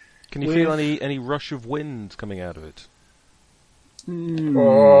 Can you feel any rush of wind coming out of it?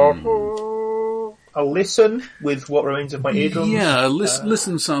 I'll listen with what remains of my eardrums. Yeah,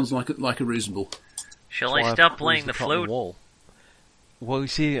 listen sounds like a reasonable. Shall I stop playing the flute? Wall. Well, you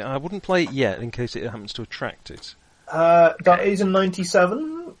see, I wouldn't play it yet in case it happens to attract it. That is a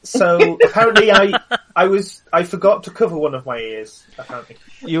 97, so apparently I forgot to cover one of my ears, apparently.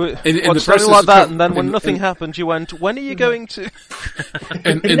 You in the process like that, and then when nothing happened, you went, when are you going to...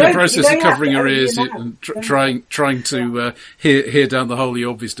 in the process of covering your ears and trying to hear down the hole, you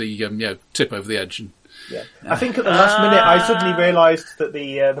obviously tip over the edge. And, yeah. I think at the last minute I suddenly realised that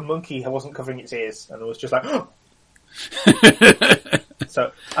the monkey wasn't covering its ears, and I was just like, oh!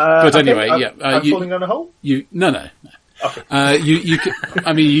 So, but anyway, I'm falling down a hole? No. Okay.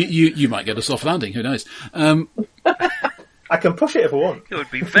 You might get a soft landing, who knows? I can push it if I want. You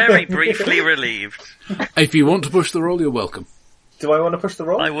would be very briefly relieved. If you want to push the roll, you're welcome. Do I want to push the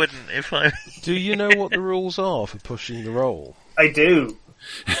roll? I wouldn't if I... Do you know what the rules are for pushing the roll? I do.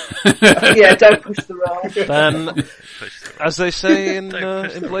 Yeah, don't push the roll. Then, as they say in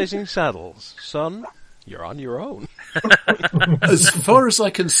Blazing Saddles, son, you're on your own. As far as I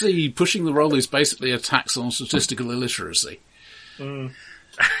can see, pushing the roll is basically a tax on statistical illiteracy.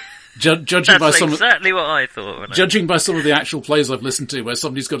 Judging by exactly what I thought. Judging by some of the actual plays I've listened to, where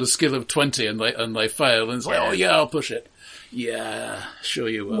somebody's got a skill of 20 and they fail, and it's like, oh yeah, I'll push it. Yeah, sure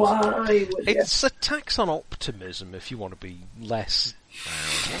you will. Why would you? It's a tax on optimism, if you want to be less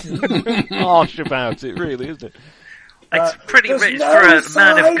harsh about it, really, isn't it? It's pretty rich for a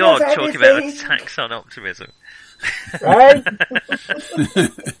man of God talking about a tax on optimism. Right?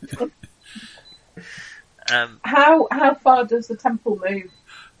 How far does the temple move?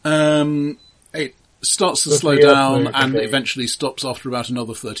 It starts to slow down and eventually stops after about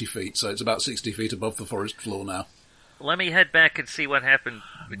another 30 feet, so it's about 60 feet above the forest floor now. Let me head back and see what happened.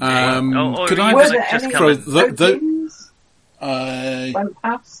 Could I just went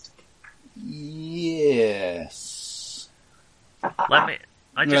past? Yes.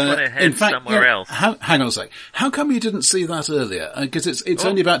 I just want to head somewhere else. Hang on a sec. How come you didn't see that earlier? Because it's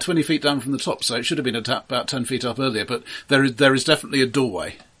only about 20 feet down from the top, so it should have been about 10 feet up earlier. But there is definitely a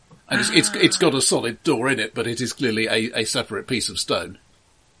doorway, and it's got a solid door in it, but it is clearly a separate piece of stone.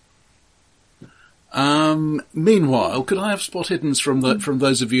 Meanwhile, could I have spot hiddens from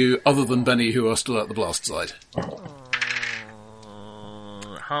those of you other than Benny who are still at the blast site?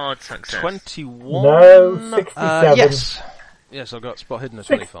 Hard success. 21. No, 67. Yes, I've got spot hidden at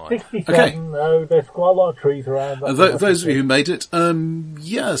 25. 67. Okay. No, there's quite a lot of trees around. Those of you who made it,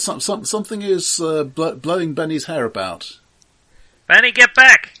 something is blowing Benny's hair about. Benny, get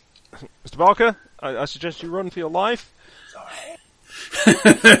back! Mr. Barker, I suggest you run for your life.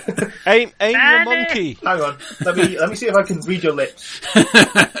 aim your monkey. Hang on, let me see if I can read your lips.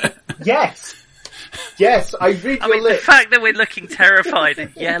 Yes, I read your lips. The fact that we're looking terrified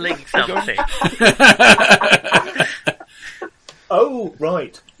and yelling something. Oh,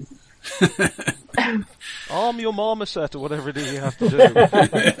 right. Arm your marmoset or whatever it is you have to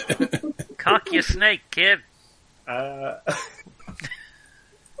do. Cock your snake, kid.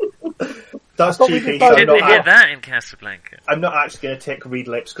 That's cheeky. You didn't hear that in Casablanca. I'm not actually going to take read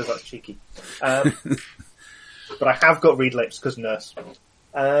lips because that's cheeky. But I have got read lips because nurse.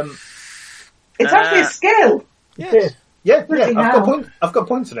 It's actually a skill. Yes. Yeah. I've got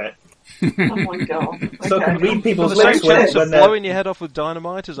points in it. Oh my god. Okay. So I can read people's The lips same chance when of they're... blowing your head off with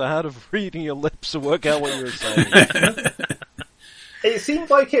dynamite as I had of reading your lips to work out what you were saying. It seemed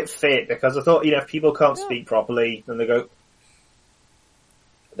like it fit because I thought, if people can't speak properly, then they go...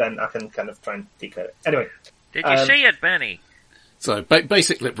 then I can kind of try and decode it. Anyway. Did you see it, Benny? So,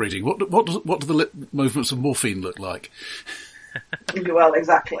 basic lip reading. What do the lip movements of Morphine look like? Well,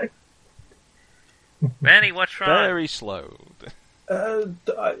 exactly. Benny, what's wrong? Very slow. I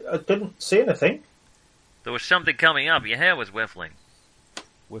didn't see anything. There was something coming up. Your hair was whiffling.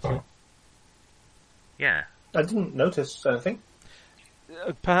 Whiffling? Yeah. I didn't notice anything.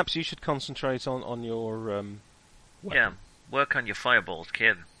 Perhaps you should concentrate on your... Yeah, work on your fireballs,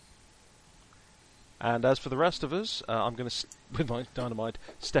 kid. And as for the rest of us, I'm going to, with my dynamite,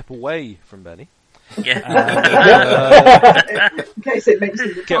 step away from Benny. Yeah. In case it makes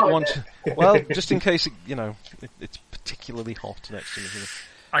you get one. Well, just in case it's particularly hot next to me.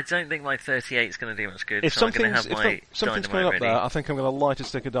 I don't think my 38 is going to do much good. If so I'm going to have my something's coming up there, I think I'm going to light a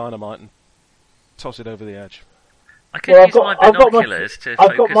stick of dynamite and toss it over the edge. I could use my binoculars to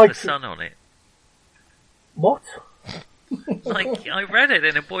focus the sun on it. What? Like, I read it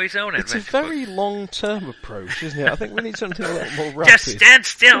in a Boy's Own It's adventure a very long-term approach, isn't it? I think we need something a little more rapid. Just stand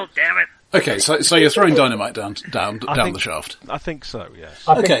still, damn it! Okay, so you're throwing dynamite down the shaft. I think so, yes.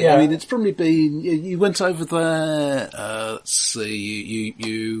 Okay, I mean, it's probably been... You went over there, let's see,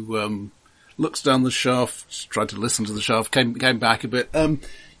 you looked down the shaft, tried to listen to the shaft, came back a bit.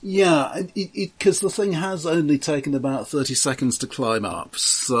 Yeah, because the thing has only taken about 30 seconds to climb up,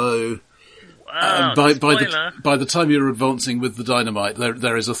 so... by the time you're advancing with the dynamite,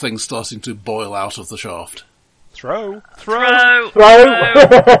 there is a thing starting to boil out of the shaft. Throw!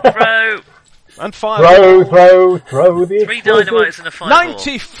 And fire! Throw the 3 dynamites and a fireball.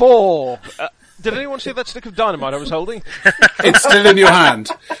 94! Did anyone see that stick of dynamite I was holding? It's still in your hand.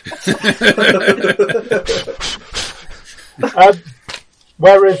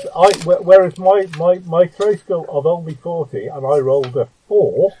 Whereas my throw skill of only 40 and I rolled a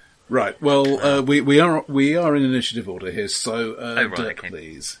 4. Right. Well, we are in initiative order here. So, Dirk,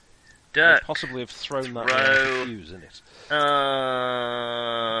 please. Dirk, possibly have thrown that fuse in it.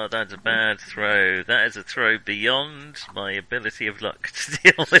 That's a bad throw. That is a throw beyond my ability of luck to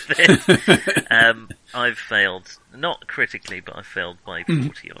deal with it. I've failed, not critically, but I failed by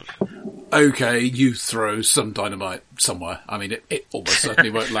 40 odd. Okay, you throw some dynamite somewhere. I mean, it almost certainly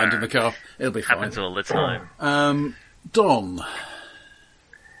won't land in the car. It'll be fine. Happens all the time. Don.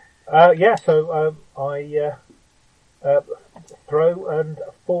 So I throw and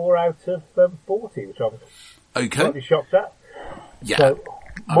 4 out of 40, which I'm slightly shocked at. Yeah. So,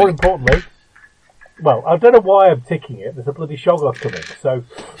 more importantly, well, I don't know why I'm ticking it. There's a bloody Shoggoth coming, so...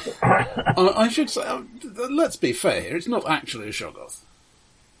 I should say, let's be fair here, it's not actually a Shoggoth.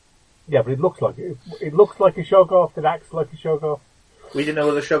 Yeah, but it looks like it. It looks like a Shoggoth, it acts like a Shoggoth. We don't know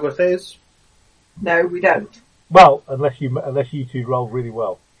what a Shoggoth is? No, we don't. Well, unless you two roll really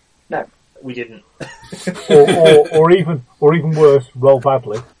well. No. We didn't. or even worse, roll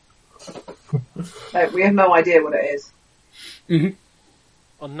badly. No, we have no idea what it is. Mm-hmm.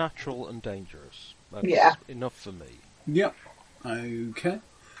 Unnatural and dangerous. That's enough for me. Yep. Okay.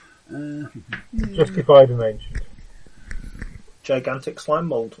 Justified and ancient. Gigantic slime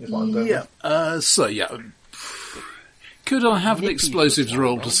mold is what I'm going with. Could I have an explosives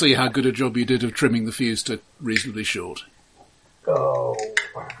roll to see how good a job you did of trimming the fuse to reasonably short? Oh.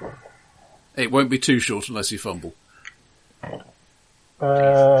 It won't be too short unless you fumble.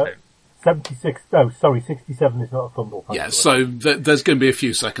 76. Oh, sorry, 67 is not a fumble. Yeah, so there's going to be a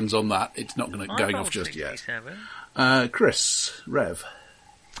few seconds on that. It's not going off just 67. yet. Chris, Rev.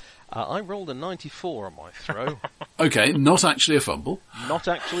 I rolled a 94 on my throw. Okay, not actually a fumble. Not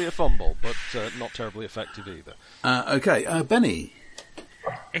actually a fumble, but not terribly effective either. Okay, Benny.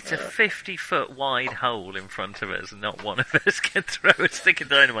 It's a 50-foot wide hole in front of us, and not one of us can throw a stick of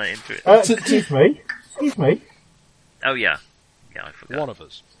dynamite into it. Excuse me. Oh, yeah. Yeah, I forgot.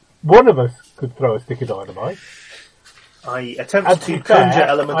 One of us could throw a stick of dynamite. I attempted to conjure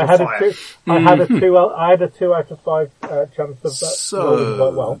elemental fire. I had a 2 out of 5 chance of that rolling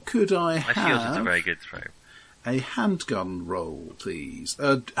quite well. Could I feel it's a very good throw. A handgun roll, please?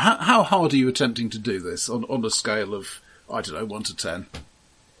 How hard are you attempting to do this on a scale of, I don't know, 1 to 10?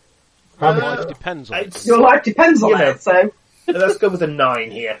 Your life depends on it. Your life depends on it, so... Let's go with a 9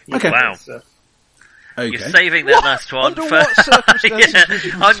 here. Okay. Wow. Okay. You're saving that last one Under for... what circumstances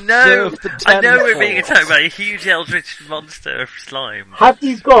would you I know we're being tenfold? attacked by a huge eldritch monster of slime. Have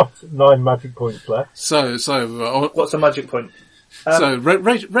you got 9 magic points left? So what's a magic point?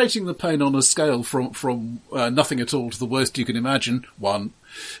 Rating the pain on a scale from nothing at all to the worst you can imagine, 1.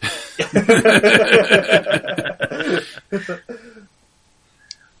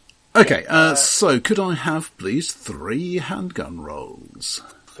 Okay, so could I have, please, 3 handgun rolls?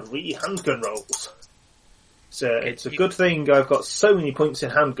 3 handgun rolls. It's a good thing I've got so many points in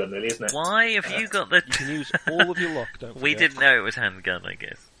handgun, really, isn't it? Why have you got the... You can use all of your luck, don't We didn't know it was handgun, I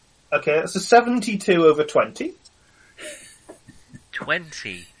guess. Okay, that's a 72 over 20.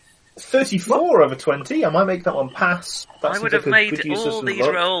 20. 34 over 20. I might make that one pass. That I would have made all these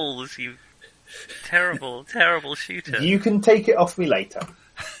rolls, you terrible, terrible shooter. You can take it off me later.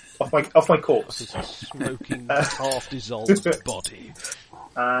 Off my corpse. It's a smoking, half-dissolved body.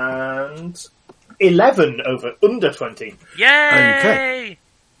 And 11 over under 20. Yay!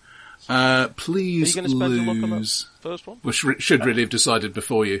 Okay. Please Are you going to spend a look on lose. that first one? We should really have decided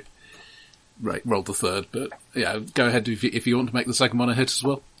before you rolled the third, but yeah, go ahead if you want to make the second one a hit as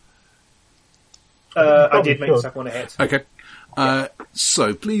well. I did make the second one a hit. Okay.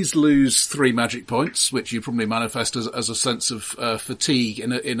 So please lose 3 magic points, which you probably manifest as a sense of fatigue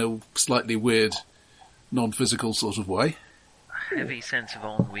in a slightly weird, non-physical sort of way. A heavy sense of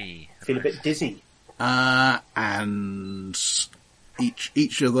ennui. Feel a bit dizzy. And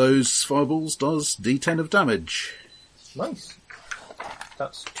each of those fireballs does D10 of damage. Nice.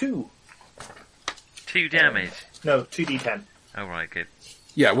 That's 2. 2 damage. No, 2d10. Oh, right, good.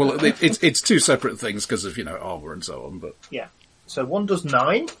 Yeah, well, it's 2 separate things because of, armour and so on, but... Yeah. So one does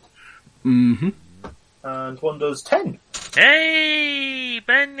 9. Mm-hmm. And one does 10. Hey,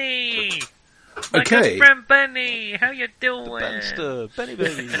 Benny! My Okay. good friend Benny, how you doing? Benster, Benny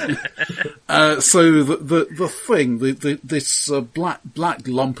baby. So the thing, this black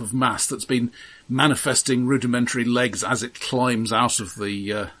lump of mass that's been manifesting rudimentary legs as it climbs out of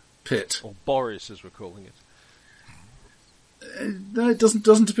the pit. Or Boris, as we're calling it. No, it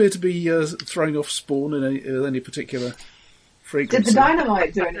doesn't appear to be throwing off spawn in any particular frequency. Did the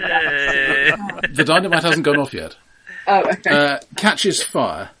dynamite do anything? The dynamite hasn't gone off yet. Oh, okay. Catches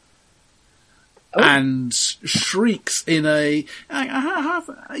fire. And shrieks in a... Hang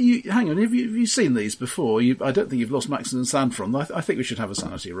on, have you seen these before? I don't think you've lost Max and Sandfron. I think we should have a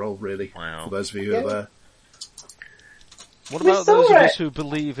sanity roll, really, wow. for those of you who are there. What about those of us who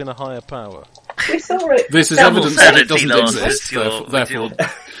believe in a higher power? We saw it. This is Double evidence that it sanity doesn't loss exist, as therefore...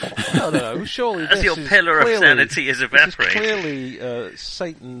 No, surely As this your is pillar of clearly, sanity is evaporating. This is clearly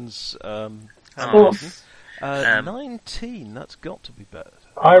Satan's... Force. 19, that's got to be better.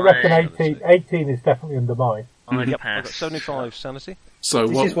 I reckon 18 is definitely under mine. I've I've got passed. 75 sanity. So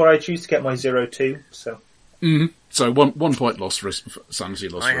This is where I choose to get my 0-2, so... Mm-hmm. So one point loss for sanity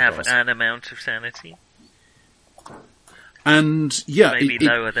loss I for a have pass. an amount of sanity. And yeah, Maybe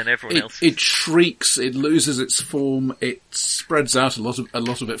lower than everyone else. It shrieks, it loses its form, it spreads out, a lot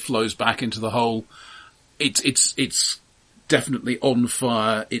of it flows back into the hole. It's definitely on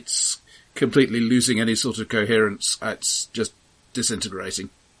fire, it's completely losing any sort of coherence, it's just disintegrating.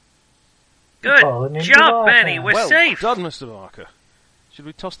 Good Falling into job, water. Benny, we're well safe! done, Mr. Barker. Should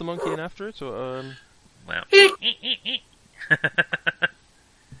we toss the monkey in after it, or... Well.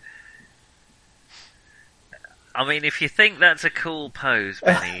 I mean, if you think that's a cool pose,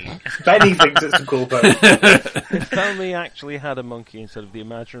 Benny... Benny thinks it's a cool pose. If only actually had a monkey instead of the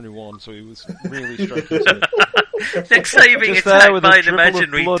imaginary one, so he was really stretching to it. Next saving Just there attack with by a an dribble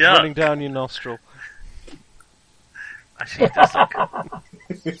imaginary of blood duck. running down your nostril. Actually, it does look cool.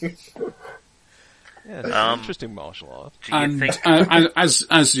 Yeah, it's an interesting martial art. Do you And think...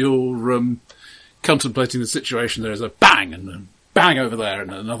 as you're contemplating the situation, there is a bang and a bang over there,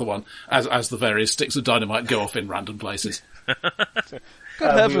 and another one as the various sticks of dynamite go off in random places. Good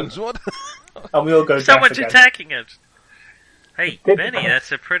heavens, what? And we all go deaf Someone's again. attacking it! Hey, Did- Benny,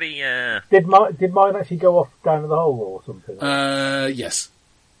 that's a pretty... Did mine actually go off down in the hole or something? Yes.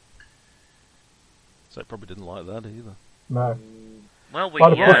 So I probably didn't like that either. No. Well, we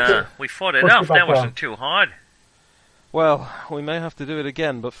Well, push we fought it push off. it back That wasn't down. too hard. Well, we may have to do it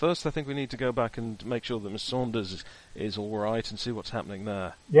again, but first I think we need to go back and make sure that Miss Saunders is alright and see what's happening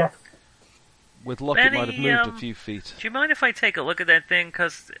there. Yes. With luck, Benny, it might have moved a few feet. Do you mind if I take a look at that thing?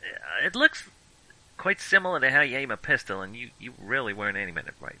 Because it looks quite similar to how you aim a pistol, and you really weren't aiming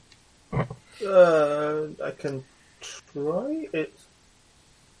it right. I can try it.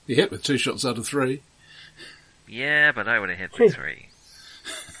 You hit with 2 shots out of 3. Yeah, but I would have hit with 3.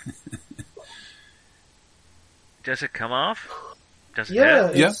 Does it come off? Does it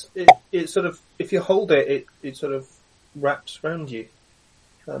Yeah, hurt? it sort of, if you hold it, it sort of wraps around you.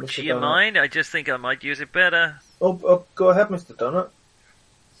 Mr. Do you Donut. mind? I just think I might use it better. Oh, go ahead, Mr. Donut.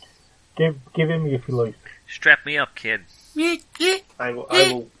 Give him your flute. Strap me up, kid. I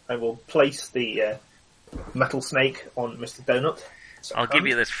will place the metal snake on Mr. Donut. I'll give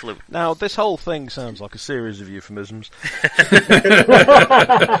you this flute. Now, this whole thing sounds like a series of euphemisms.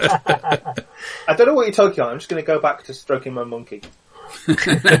 I don't know what you're talking about. I'm just going to go back to stroking my monkey.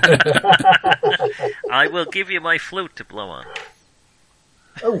 I will give you my flute to blow on.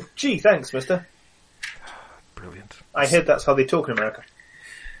 Oh, gee, thanks, mister. Brilliant. I heard that's how they talk in America.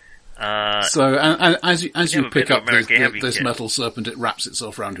 So, and as you pick up this kid. metal serpent, it wraps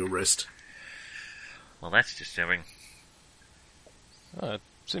itself around your wrist. Well, that's disturbing. It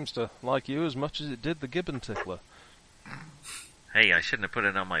seems to like you as much as it did the gibbon tickler. Hey, I shouldn't have put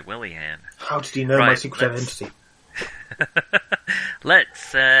it on my willy hand. How did he know my secret identity?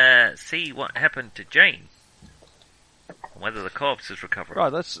 Let's see what happened to Jane. Whether the corpse is recovered.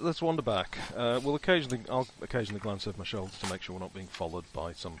 Right, let's wander back. I'll occasionally glance over my shoulder to make sure we're not being followed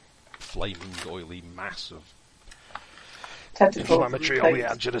by some flaming, oily mass of inflammatory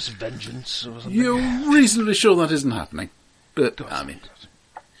oleaginous vengeance or something. You're reasonably sure that isn't happening, but I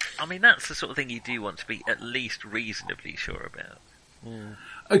mean that's the sort of thing you do want to be at least reasonably sure about. Mm.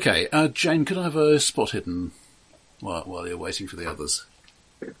 Okay, Jane, could I have a spot hidden while you're waiting for the others?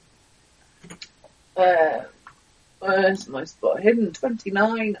 Where's my spot hidden?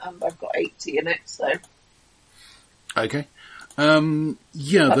 29, and I've got 80 in it, so... Okay.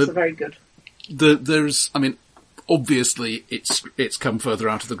 Yeah, that's very good. There's, obviously it's come further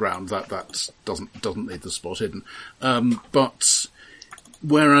out of the ground. That doesn't need the spot hidden. But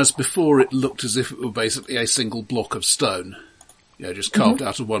whereas before it looked as if it were basically a single block of stone, just carved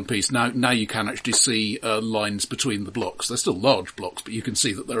out of one piece. Now you can actually see lines between the blocks. They're still large blocks, but you can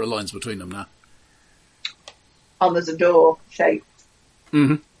see that there are lines between them now. And there's a door-shaped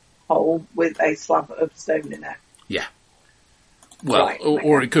hole with a slab of stone in it. Yeah. Well, right,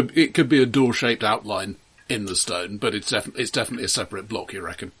 or it could be a door-shaped outline in the stone, but it's definitely a separate block, you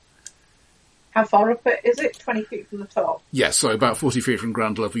reckon? How far up it is it? 20 feet from the top? Yes, so about 40 feet from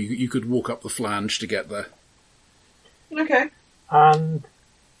ground level. You could walk up the flange to get there. Okay. And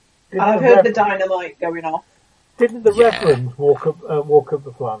I've heard the dynamite going off. Didn't the Reverend walk up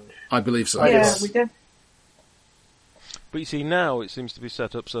the flange? I believe so. Yeah, yes. we did. But you see, now it seems to be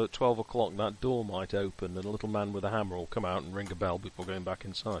set up so at 12 o'clock that door might open and a little man with a hammer will come out and ring a bell before going back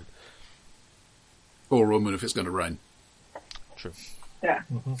inside. Or a woman if it's going to rain. True. Yeah.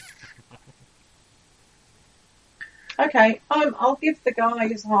 Okay, I'll give the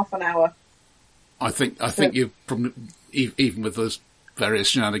guys half an hour. I think you probably, even with those various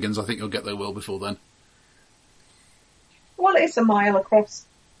shenanigans, I think you'll get there well before then. Well, it's a mile across.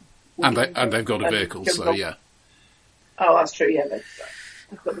 And they've got a vehicle, so yeah. Oh, that's true, yeah,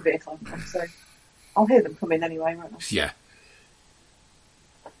 they've got the vehicle, so I'll hear them come in anyway, won't I? Yeah.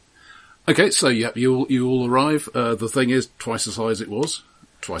 Okay, so yeah, you all arrive. The thing is twice as high as it was,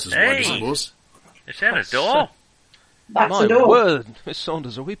 twice as wide as it was. Is that a door? That's My a door. word, Miss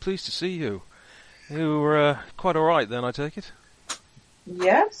Saunders, are we pleased to see you? You were quite all right then, I take it.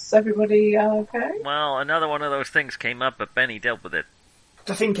 Yes, everybody okay? Well, another one of those things came up, but Benny dealt with it.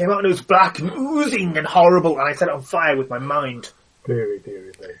 The thing came out and it was black and oozing and horrible, and I set it on fire with my mind. Deary.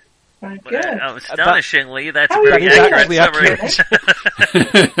 Very good. Astonishingly, that's How very are accurate you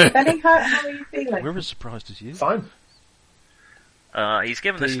summary. Benny, how are you feeling? We're as surprised as you. Fine. He's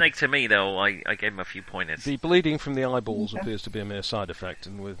given the snake to me, though. I gave him a few pointers. The bleeding from the eyeballs appears to be a mere side effect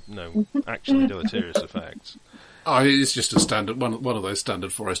and with no actually deleterious effects. It's just a standard one of those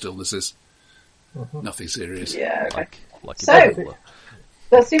standard forest illnesses. Nothing serious. Yeah, okay. Like So- Ebola.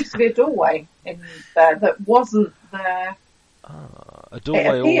 There seems to be a doorway in there that wasn't there. A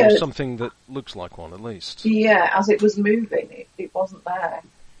doorway or appeared- something that looks like one, at least. Yeah, as it was moving, it wasn't there.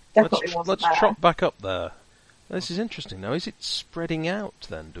 Definitely wasn't Let's there. trot back up there. This is interesting now. Is it spreading out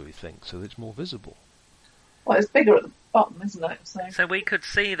then, do we think, so that it's more visible? Well, it's bigger at the bottom, isn't it? So we could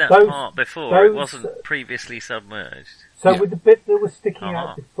see that Those- part before. It those- wasn't previously submerged. So Yeah. with the bit that was sticking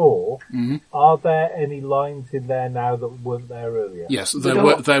out before, Mhm. are there any lines in there now that weren't there earlier? Yes,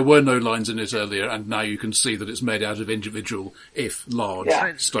 The there were no lines in it earlier, and now you can see that it's made out of individual, if large, Yeah.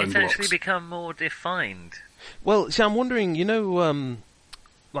 It's stone actually blocks. become more defined. Well, see, I'm wondering,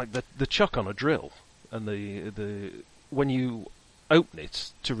 like the chuck on a drill, and the when you open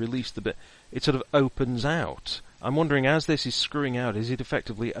it to release the bit, it sort of opens out. I'm wondering, as this is screwing out, is it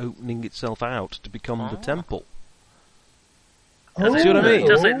effectively opening itself out to become the temple? Does See what I mean?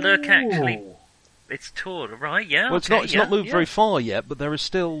 Does it look actually? It's torn, right? Yeah. Well, it's okay, not moved yeah. very far yet, but there is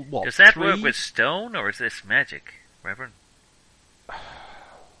still what? Does that 3? work with stone, or is this magic, Reverend?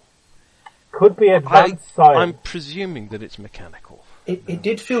 Could be advanced I'm science. presuming that it's mechanical. It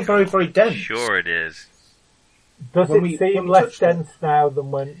did feel very, very dense. Sure, it is. Does it seem less dense now than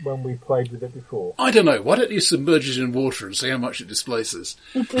when we played with it before? I don't know. Why don't you submerge it in water and see how much it displaces?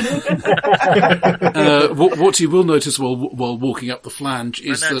 What you will notice while walking up the flange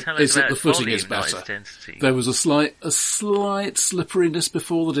is that the footing is better. There was a slight slipperiness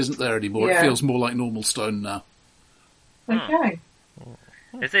before that isn't there anymore. Yeah. It feels more like normal stone now. Okay.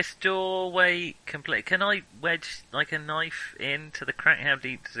 Is this doorway complete? Can I wedge like a knife into the crack? How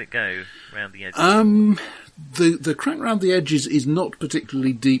deep does it go around the edge? The crack around the edges is not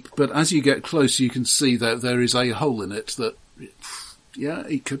particularly deep, but as you get close, you can see that there is a hole in it that, yeah,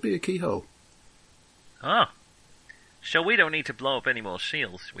 it could be a keyhole. Ah. So we don't need to blow up any more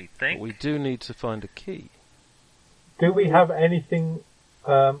shields, we think. We do need to find a key. Do we have anything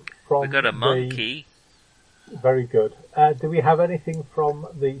from We've got a monk key. Very good. Do we have anything from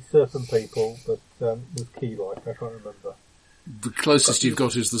the serpent people that was key-like? I can't remember. The closest you've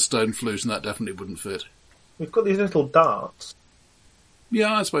got is the stone flute, and that definitely wouldn't fit. We've got these little darts.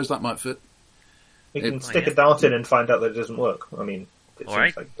 Yeah, I suppose that might fit. You can stick a dart in and find out that it doesn't work. I mean, it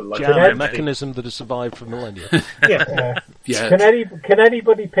seems like the a mechanism that has survived for millennia. Yeah. Yeah. Can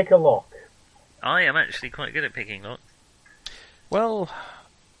anybody pick a lock? I am actually quite good at picking locks. Well...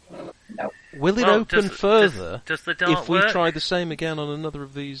 No. Will it open further does the dart if we work? try the same again on another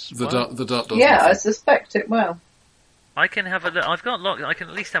of these? The dart doesn't. Yeah, I suspect it will. I can have a look. I've got lock. I can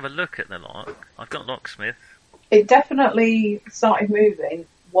at least have a look at the lock. I've got locksmith. It definitely started moving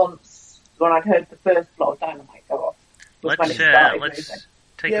once when I'd heard the first blow of dynamite go off. Let's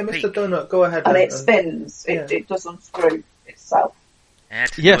take a peek. Mr. Donut, go ahead. And it spins. It does unscrew itself.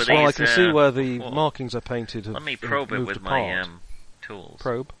 Yes, well, I can see where the markings are painted. Let me probe it with apart. my tools.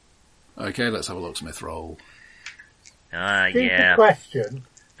 Probe. Okay, let's have a locksmith roll. The question.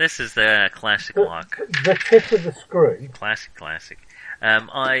 This is the classic lock. The tip of the screw. Classic.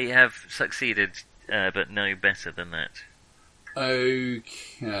 I have succeeded, but no better than that.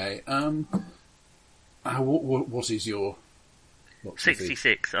 Okay. What is your...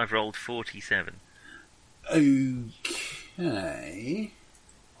 66. I've rolled 47. Okay.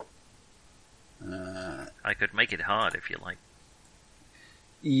 I could make it hard if you like.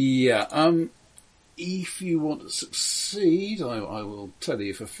 Yeah, if you want to succeed, I will tell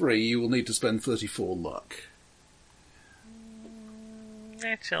you for free, you will need to spend 34 luck.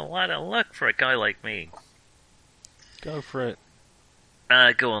 That's a lot of luck for a guy like me. Go for it.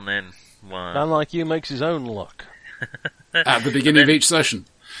 Go on then. One. Man like you makes his own luck. At the beginning of each session.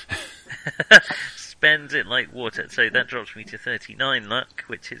 Spends it like water, so that drops me to 39 luck,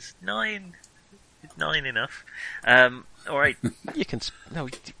 which is 9 enough. Alright. You can... No,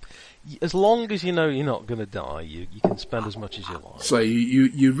 as long as you know you're not going to die, you can spend as much as you like. So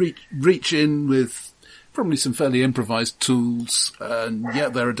you reach in with probably some fairly improvised tools, and yeah,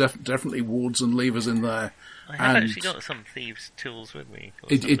 there are definitely wards and levers in there. I have actually got some thieves' tools with me.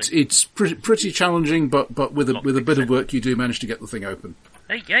 It's pretty challenging, but with a bit of work, you do manage to get the thing open.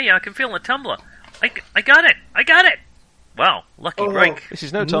 Hey, yeah, I can feel the tumbler. I got it. Wow, lucky break. This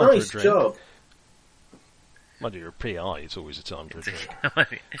is no time for a drink. Nice job. Mind you, you're a PI, it's always a time for a drink. If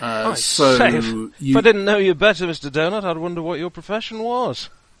I didn't know you better, Mr. Donut, I'd wonder what your profession was.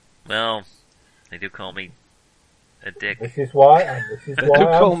 Well, they do call me a dick. This is why I'm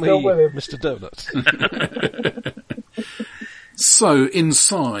call me still with him. Mr. Donut. So,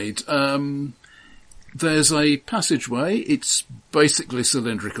 inside, there's a passageway. It's basically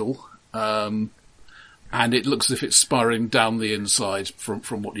cylindrical, and it looks as if it's spiraling down the inside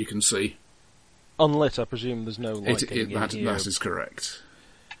from what you can see. Unlit, I presume there's no light that is correct.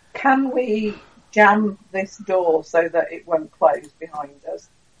 Can we jam this door so that it won't close behind us?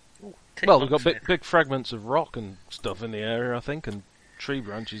 Well, we've got big fragments of rock and stuff in the area, I think, and tree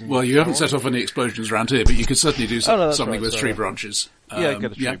branches. Well, you haven't set off any explosions around here, but you could certainly do something with tree branches. Yeah,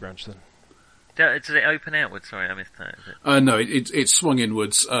 get a tree branch then. Does it open outwards? Sorry, I missed that. No, it's swung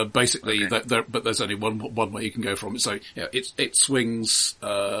inwards. Basically, okay. But there's only one way you can go from it. So yeah, it swings.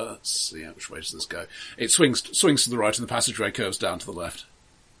 Let's see, which way does this go? It swings to the right, and the passageway curves down to the left.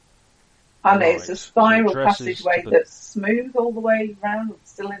 And it's a spiral passageway that's smooth all the way round,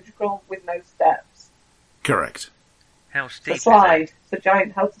 cylindrical, with no steps. Correct. How steep? It's a slide. It's a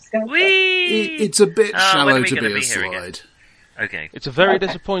giant helter-skelter. It's a bit shallow to be a slide. Okay. It's a very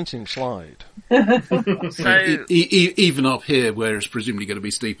disappointing slide. So even up here, where it's presumably going to be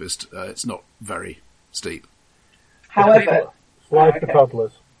steepest, it's not very steep. However, slide for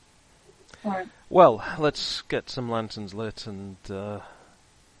toddlers. Right. Well, let's get some lanterns lit and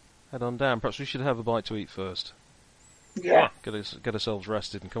head on down. Perhaps we should have a bite to eat first. Yeah. Get ourselves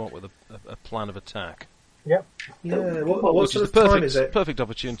rested and come up with a plan of attack. Yep. Yeah. What Which sort is of the time is it? perfect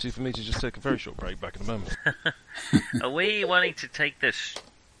opportunity for me to just take a very short break back in a moment. Are we wanting to take this?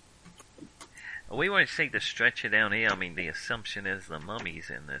 Are we wanting to take the stretcher down here? I mean, the assumption is the mummy's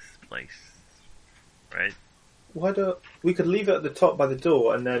in this place, right? Why don't we could leave it at the top by the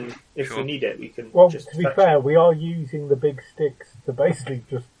door, and then if Sure. we need it, we can. Well, just to be fetch fair, it. we are using the big sticks to basically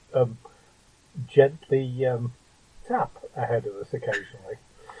just gently tap ahead of us occasionally.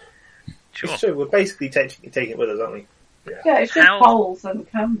 Sure. It's true. We're basically taking it with us, aren't we? Yeah, it's just How- poles and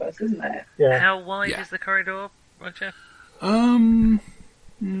canvas, isn't it? Yeah. How wide Yeah. is the corridor, Roger?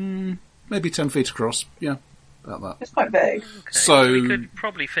 Maybe 10 feet across. Yeah, about that. It's quite big. Okay, So- we could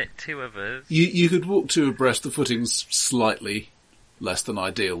probably fit two of us. You could walk two abreast. The footing's slightly less than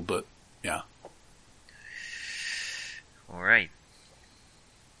ideal, but yeah. All right.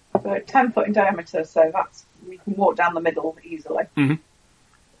 So 10 foot in diameter, so we can walk down the middle easily. Mhm.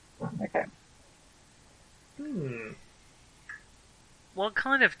 Okay. What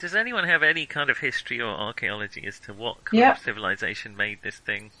kind of? Does anyone have any kind of history or archaeology as to what kind Yeah. of civilization made this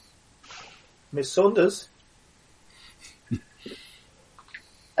thing? Miss Saunders.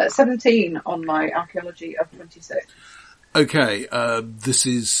 17 on my archaeology of 26. Okay, this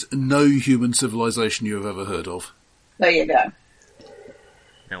is no human civilization you have ever heard of. There you go.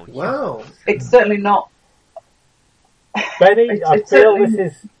 No. Wow. It's certainly not. Benny, It's- I it's feel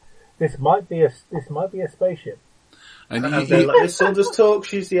certainly- this might be a spaceship. And And let Miss Saunders talk.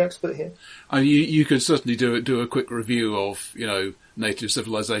 She's the expert here. you could certainly do a quick review of native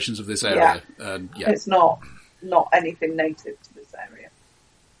civilizations of this area. Yeah. It's not anything native to this area.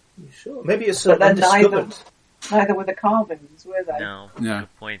 You sure? Maybe it's But then undiscovered. Neither were the carvings, were they? No. Yeah.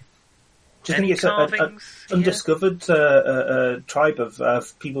 Good point. Do you Any think it's an carvings here? undiscovered tribe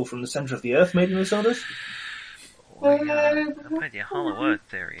of people from the centre of the earth, maybe, Miss Saunders? Oh, yeah. I've had your Hollow Earth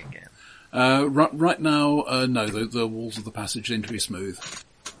theory again. Right now, no. The walls of the passage seem to be smooth.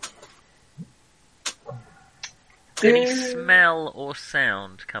 Any smell or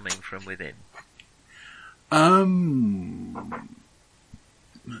sound coming from within?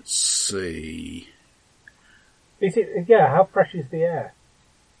 Let's see. Is it? Yeah. How fresh is the air?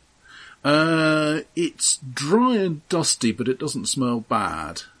 It's dry and dusty, but it doesn't smell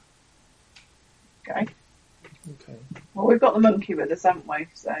bad. Okay. Okay. Well, we've got the monkey with us, haven't we?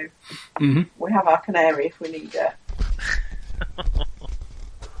 So Mhm. we have our canary if we need it.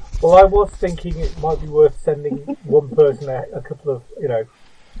 Well, I was thinking it might be worth sending one person a couple of,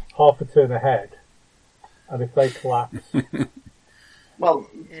 half a turn ahead, and if they collapse, Well,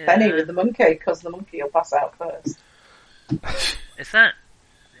 Yeah. Benny with the monkey, because the monkey will pass out first. Is that?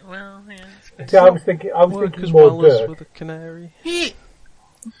 Well, yeah. see, I was thinking Work as more well as Dirk. with a canary.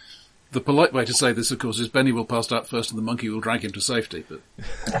 The polite way to say this, of course, is Benny will pass out first and the monkey will drag him to safety.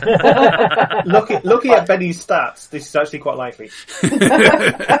 But Looking at Benny's stats, this is actually quite likely.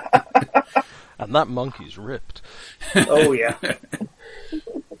 And that monkey's ripped. Oh yeah.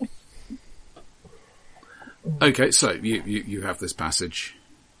 okay, so you have this passage.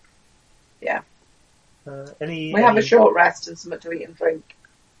 Yeah. We We have a short rest and something to eat and drink.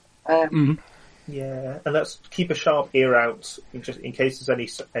 Yeah, and let's keep a sharp ear out in case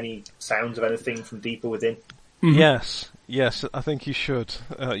there's any sounds of anything from deeper within. Yes, I think you should.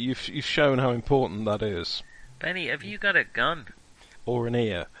 You've shown how important that is. Benny, have you got a gun? Or an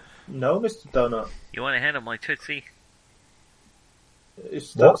ear. No, Mr. Donut. You want to handle my Tootsie?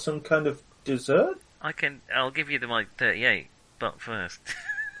 Is that What? some kind of dessert? I'll give you my 38, but first.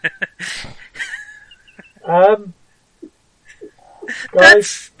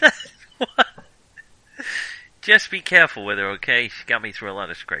 Guys, Just be careful with her, okay? She got me through a lot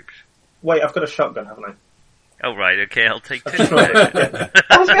of scrapes. Wait, I've got a shotgun, haven't I? Oh, right, okay, I'll take two.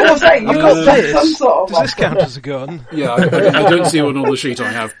 I was going to say, you've got some sort of Does this count as a gun? Yeah, I don't see one on the sheet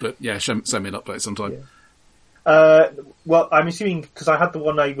I have, but yeah, send me an update sometime. Well, I'm assuming, because I had the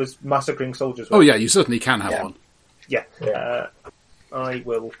one I was massacring soldiers with. Oh yeah, you certainly can have Yeah. one. Yeah. I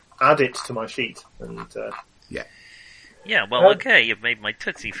will add it to my sheet. And Yeah, well, okay, you've made my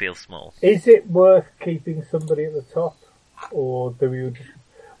Tootsie feel small. is it worth keeping somebody at the top, or do we,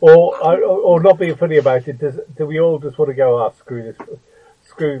 or not being funny about it? Do we all just want to go, screw this,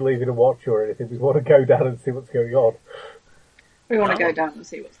 screw leaving a watch or anything? We want to go down and see what's going on. We want to go down and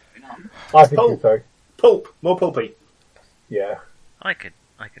see what's going on. I think so. pulp, more pulpy. Yeah. I could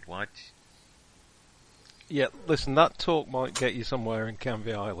watch. Yeah, listen, that talk might get you somewhere in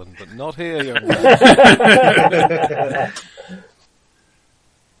Canvey Island, but not here, young man.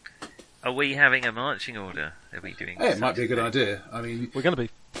 Are we having a marching order? Are we doing? Hey, it might be a good idea. I mean, We're going to be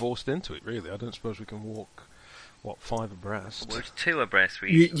forced into it, really. I don't suppose we can walk, 5 abreast? Well, it's two abreast.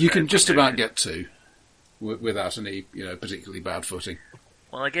 you can just about get two. without any, particularly bad footing.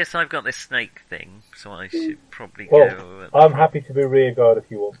 Well, I guess I've got this snake thing, so I should probably Well, go. I'm happy to be rear guard if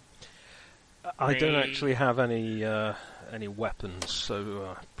you want. I don't actually have any weapons,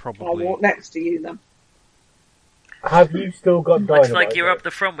 so probably. I'll walk next to you then. Have you still got dynamite? Looks like you're up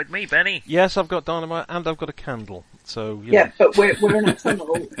the front with me, Benny. Yes, I've got dynamite and I've got a candle. So yeah, but we're in a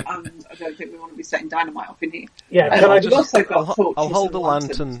tunnel, and I don't think we want to be setting dynamite up in here. Yeah, I'll hold the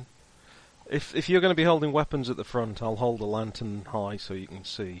lantern. If you're going to be holding weapons at the front, I'll hold the lantern high so you can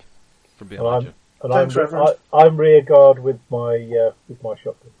see from behind you. And I'm rear guard with my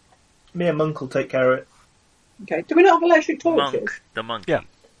shotgun. Me and Monk will take care of it. Okay. Do we not have electric torches? The monk. Yeah.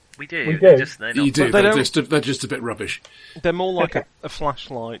 We do. We do. You do. They're just a bit rubbish. They're more like a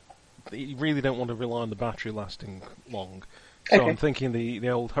flashlight. You really don't want to rely on the battery lasting long. So I'm thinking the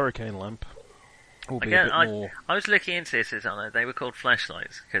old hurricane lamp will be a bit more... I was looking into this, they were called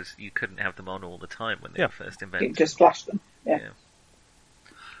flashlights because you couldn't have them on all the time when they were first invented. You just flash them. Yeah.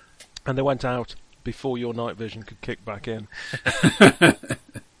 And they went out before your night vision could kick back in.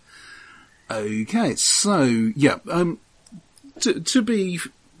 Okay, so to be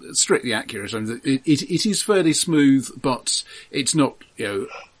strictly accurate, it is fairly smooth, but it's not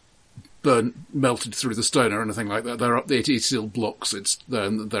melted through the stone or anything like that. It still blocks. There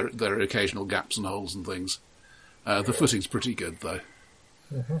are occasional gaps and holes and things. The footing's pretty good though.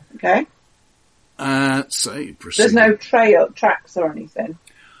 Mm-hmm. Okay. So proceed. There's no tracks or anything.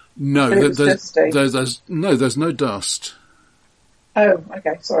 No, there's no dust. Oh,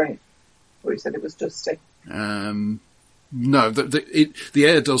 okay. Sorry. I thought you said it was dusty. No, the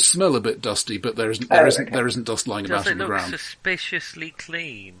air does smell a bit dusty, but there isn't dust lying about on the ground. Does it look suspiciously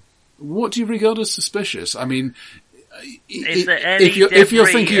clean? What do you regard as suspicious? I mean, if you're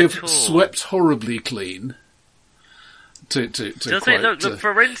thinking of swept horribly clean, does it look,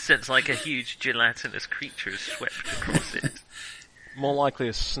 for instance, like a huge gelatinous creature has swept across it? More likely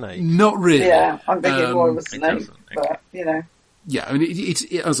a snake. Not really. Yeah, I'm thinking more of a snake, but Yeah, I mean,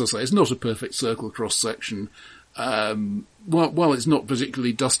 as I say, it's not a perfect circle cross section. While it's not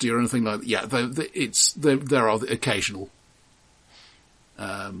particularly dusty or anything like that, yeah, there are the occasional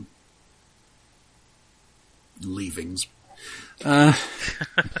leavings. Right.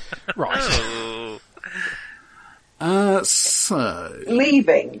 So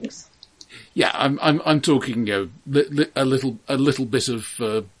leavings. Yeah, I'm talking. A little bit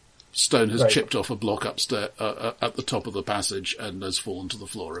of stone has chipped off a block upstairs at the top of the passage and has fallen to the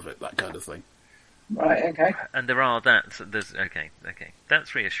floor of it. That kind of thing. Right. Okay. And okay.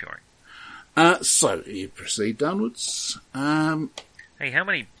 That's reassuring. So you proceed downwards. Hey, how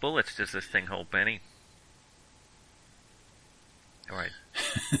many bullets does this thing hold, Benny? All right.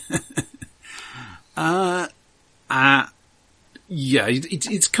 Yeah,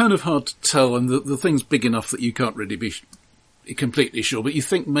 it's kind of hard to tell, and the thing's big enough that you can't really be completely sure, but you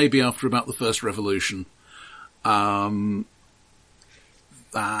think maybe after about the first revolution, that...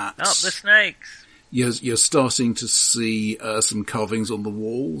 Up the snakes! You're starting to see some carvings on the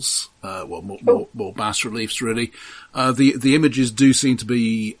walls, more bas reliefs really. The images do seem to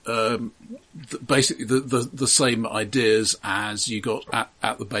be basically the same ideas as you got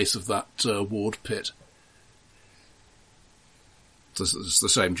at the base of that ward pit. It's the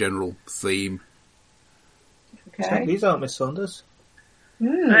same general theme. Okay. These aren't Miss Saunders.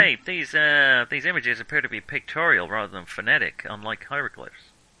 Hey, these images appear to be pictorial rather than phonetic, unlike hieroglyphs.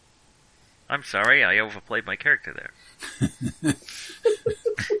 I'm sorry, I overplayed my character there.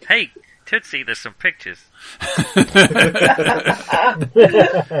 Hey, Tootsie, there's some pictures. Yeah,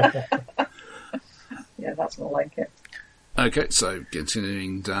 that's more like it. Okay, so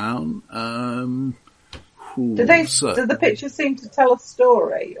continuing down. Do the pictures seem to tell a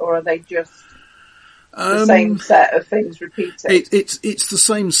story, or are they just the same set of things repeated? It's the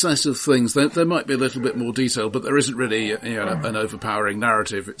same set of things. There might be a little bit more detail, but there isn't really an overpowering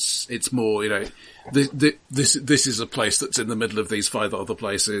narrative. It's more this is a place that's in the middle of these 5 other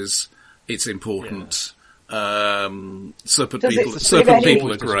places. It's important. Serpent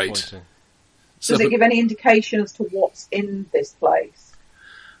people are great. Does it give any indication as to what's in this place?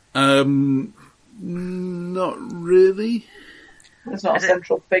 Not really. There's not a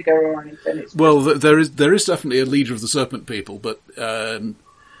central figure or anything. There is definitely a leader of the Serpent People, but and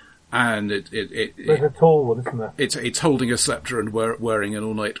there's a tall one, isn't there? It's holding a scepter and wearing an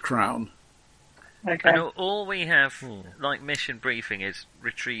ornate crown. Okay. And all we have, like mission briefing, is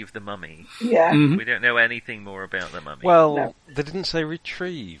retrieve the mummy. Yeah. Mm-hmm. We don't know anything more about the mummy. Well, they didn't say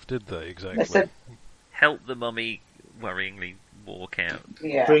retrieve, did they? Exactly. They said help the mummy worryingly walk out.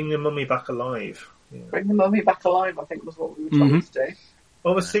 Yeah. Bring the mummy back alive. Yeah. Bring the mummy back alive, I think was what we were trying to do.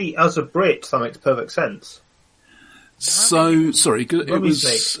 Obviously, as a Brit, that makes perfect sense. So, sorry, it Rummy was...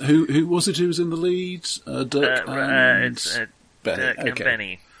 Snake. Who was it who was in the lead? Dirk and... Benny. Dirk and Okay.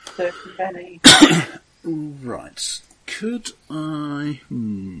 Benny. Dirk and Benny. Right. Could I...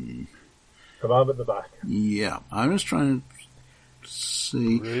 Come on at the back. Yeah, I was trying to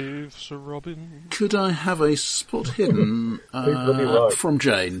see... Brave Sir Robin. Could I have a spot hidden bloody right. from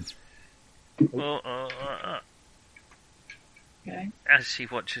Jane? Okay. As she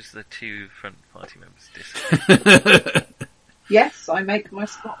watches the two front party members disappear. Yes, I make my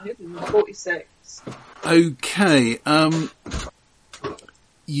spot hidden. 46. Okay,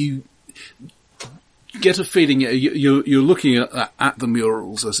 you get a feeling you're looking at the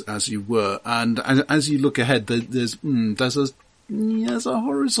murals as you were, and as you look ahead, there's a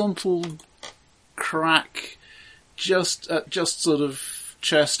horizontal crack just sort of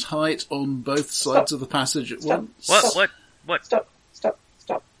chest height on both sides of the passage at once. What? Stop.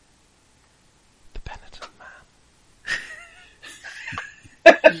 The penitent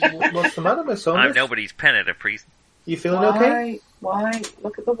man. What's the matter, Miss Saunders? I'm nobody's penitent priest. You feeling okay? Why?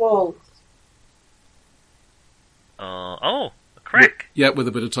 Look at the walls. A crack. Yeah, with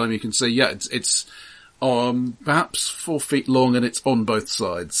a bit of time you can see. Yeah, it's perhaps 4 feet long and it's on both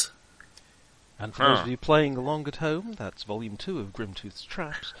sides. And for those of you playing along at home, that's Volume 2 of Grimtooth's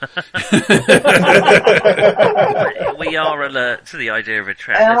Traps. We are alert to the idea of a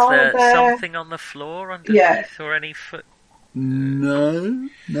trap. Are Is there there- something on the floor underneath Yeah. or any foot? No.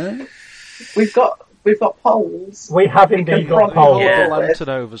 We've got poles. We have indeed got probably poles. Yeah. Hold the with. lantern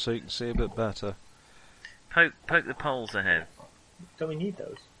over so you can see a bit better. Poke the poles ahead. Don't we need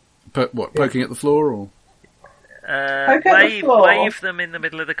those? Poking at the floor or? Poke at the floor. Wave them in the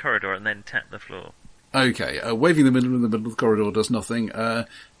middle of the corridor and then tap the floor. Okay, waving them in the middle of the corridor does nothing.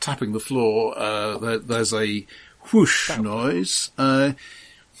 Tapping the floor, there's a whoosh noise.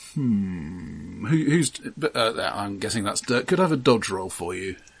 Who's? I'm guessing that's Dirk. Could I have a dodge roll for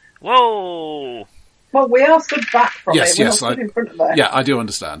you? Whoa! Well, we are stood back from Yes, it. We're yes, not stood in front of it. Yeah, I do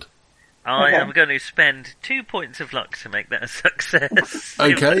understand. I Okay. am going to spend 2 points of luck to make that a success.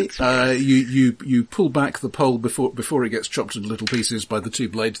 Okay, you pull back the pole before it gets chopped into little pieces by the two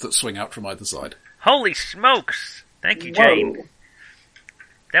blades that swing out from either side. Holy smokes! Thank you, Whoa. Jane.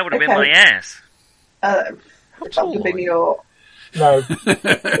 That would have been Okay. my ass. That would have been your... No,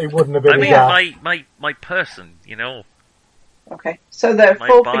 it wouldn't have been I his mean, ass. my person, you know. Okay, so they're My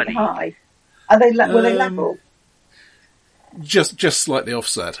 4 body. feet high. Are they were they level? Just slightly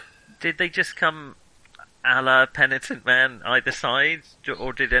offset. Did they just come a la Penitent Man either side,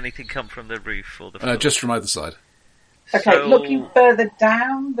 or did anything come from the roof or the floor? Just from either side. Okay, So- looking further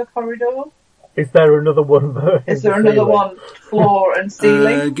down the corridor, Is there another one there? is there another one floor and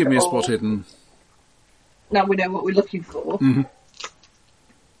ceiling? Give me a or- spot hidden. Now we know what we're looking for. Mhm.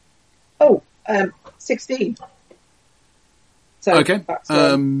 Oh, 16. So Okay. that's,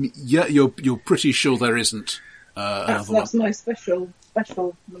 Yeah, you're pretty sure there isn't another one. that's my special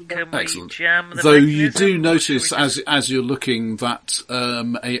number. Can we Excellent. jam the Though you mechanism, do or notice should we just- as you're looking that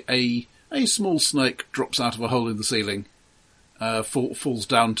a small snake drops out of a hole in the ceiling, falls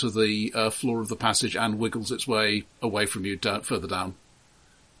down to the floor of the passage and wiggles its way away from you further down.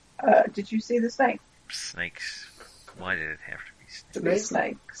 Did you see the snake? Snakes. Why did it have to be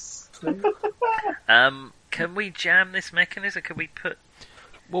snakes? The big snakes. Can we jam this mechanism? Can we put...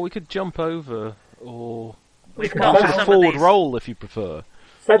 Well, we could jump over, or We've Well, got that's some a of forward these... roll if you prefer.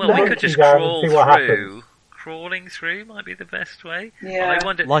 Set Well, the we could monkey just down crawl and see what through. happens. Crawling through might be the best way. Yeah. I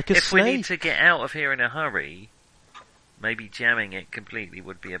wonder Like a if we need snake. to get out of here in a hurry. Maybe jamming it completely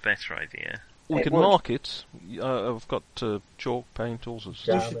would be a better idea. We It could would. mark it. I've got chalk, paint, all sorts of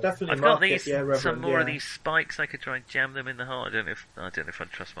Yeah. We stuff. should definitely I've got mark these it, yeah, Reverend, some more of yeah. these spikes. I could try and jam them in the heart. I don't know if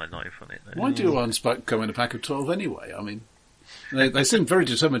I'd trust my knife on it. Though. Why do one spike come in a pack of 12 anyway? I mean, they seem very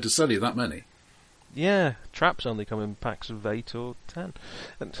determined to sell you that many. Yeah, traps only come in packs of 8 or 10.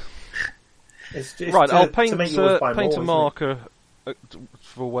 And, It's right, to, I'll to paint make you want to buy paint more, a isn't marker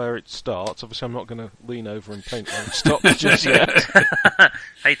for where it starts. Obviously, I'm not going to lean over and paint where it stops just yet.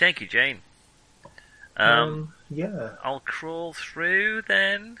 Hey, thank you, Jane. it? Yeah. I'll crawl through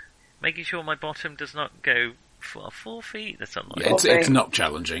then, making sure my bottom does not go 4 feet. That's unlikely. Yeah, it's Okay. not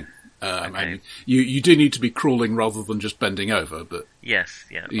challenging. Okay. And you do need to be crawling rather than just bending over, but Yes,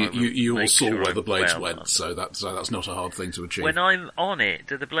 yeah. I will you all make saw sure where I'm the blades well went, under. so that's not a hard thing to achieve. When I'm on it,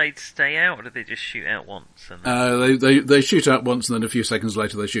 do the blades stay out, or do they just shoot out once? And then, They shoot out once, and then a few seconds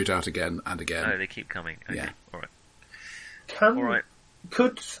later they shoot out again and again. oh, they keep coming. Okay, Yeah. all right. Can All right.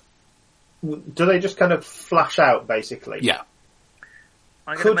 do they just kind of flash out basically? Yeah.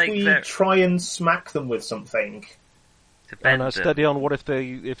 I'm going Could to make we that. try and smack them with something? bend steady on. What if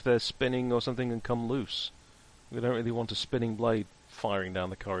they're spinning or something and come loose? We don't really want a spinning blade firing down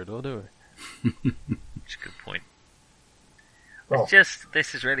the corridor, do we? That's a good point. Well, It's just,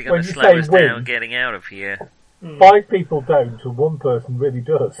 this is really going to slow us down getting out of here. 5 people don't, and 1 person really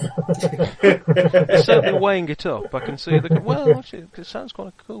does. Certainly weighing it up, I can see well, actually, it sounds kind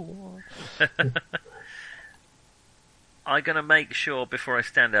of cool. I'm going to make sure before I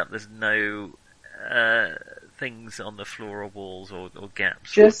stand up there's no things on the floor or walls or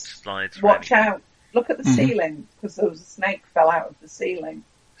gaps. Just or slides. watch out. Look at the ceiling, because there was a snake fell out of the ceiling.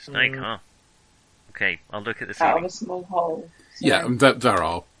 Snake, huh? Okay, I'll look at the Out ceiling. of a small hole. So, Yeah, there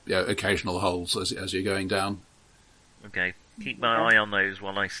are occasional holes as you're going down. Okay, keep my eye on those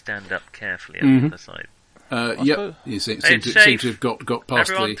while I stand up carefully on the side. Yep, you seem It's to safe. have got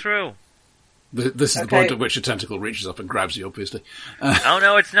past Everyone through. This is the point at which a tentacle reaches up and grabs you, obviously. Oh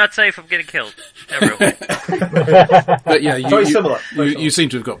no, it's not safe. I'm getting killed. Everyone. But yeah, Very similar. you seem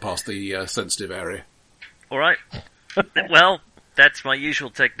to have got past the sensitive area. All right. Well, that's my usual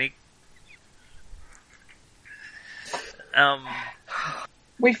technique.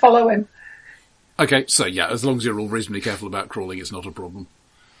 We follow him. Okay, so yeah, as long as you're all reasonably careful about crawling, it's not a problem.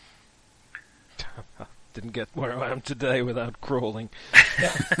 Didn't get where I am today without crawling.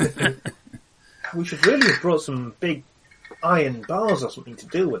 We should really have brought some big iron bars or something to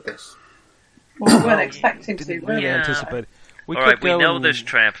deal with this. Well, we weren't expecting to, Didn't were really we? Yeah. anticipate. All right, we go know and- there's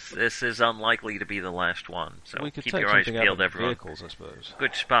traps. This is unlikely to be the last one, so We could keep take your eyes something out of peeled, the everyone. vehicles, I suppose.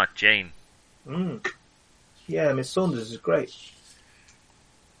 Good spot, Jane. Yeah, Miss Saunders is great.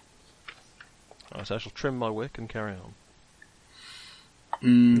 Right, so I shall trim my wick and carry on.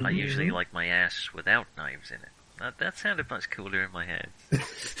 I usually like my ass without knives in it. That sounded much cooler in my head. It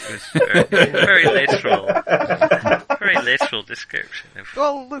was very literal. Very literal description of...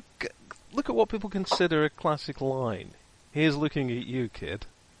 Well, look at what people consider a classic line. Here's looking at you, kid.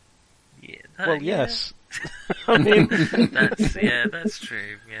 Yeah, Well, yes. I mean, that's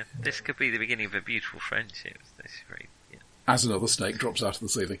true. Yeah, this could be the beginning of a beautiful friendship. That's right. Yeah. As another snake drops out of the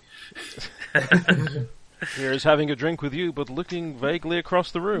ceiling. here's having a drink with you, but looking vaguely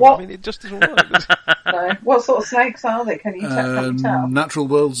across the room. What? I mean, it just doesn't work. does it? No. What sort of snakes are they? Can you tell? Natural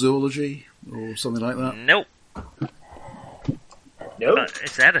world zoology or something like that. Nope. No,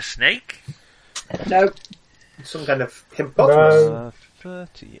 Is that a snake? No. some kind of hippopotamus.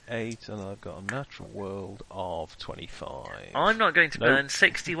 38, and I've got a natural world of 25. I'm not going to Nope. burn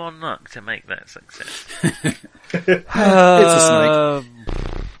 61 luck to make that success. It's a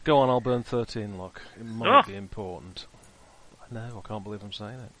snake. Go on, I'll burn 13 luck. It might be important. No, I can't believe I'm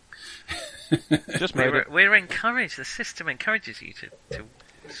saying it. Just made it. We're encouraged. The system encourages you to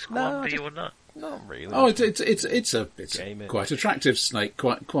squander your luck. Not really. Oh, it's a Game it. quite attractive snake,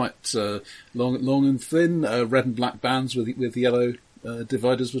 quite long and thin, red and black bands with yellow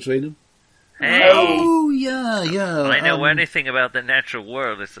dividers between them. Hey, Oh yeah. I know anything about the natural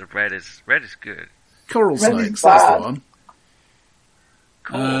world. It's that red is good. Coral Red is snakes. That's the bad. one.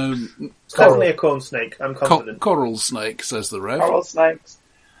 It's definitely a corn snake, I'm confident. Coral snake, says the Rev. Coral snakes.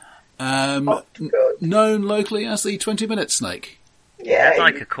 Known locally as the 20-minute snake. Yeah.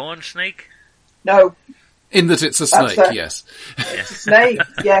 Like a corn snake. No. In that it's a That's snake, it. yes. Yes. Snake,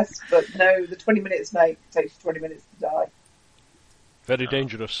 yes, but no, the 20-minute snake takes 20 minutes to die. Very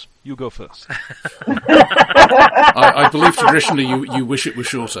dangerous. You go first. I believe traditionally you wish it was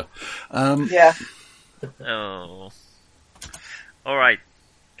shorter. Yeah. Oh. All right.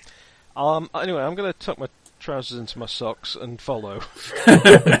 Anyway, I'm going to tuck my trousers into my socks and follow. Put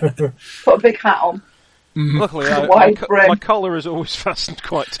a big hat on. Luckily, Wide brim. my collar is always fastened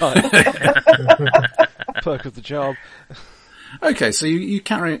quite tight. Perk of the job. Okay, so you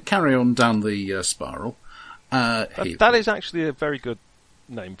carry on down the spiral. That is actually a very good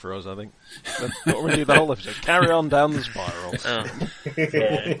name for us, I think. Not really the whole episode. Carry on down the spiral.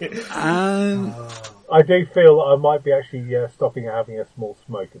 And I do feel I might be actually stopping and having a small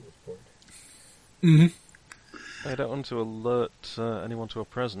smoke at this point. I don't want to alert anyone to a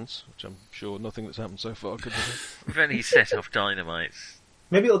presence, which I'm sure nothing that's happened so far could be. We've only set off dynamites.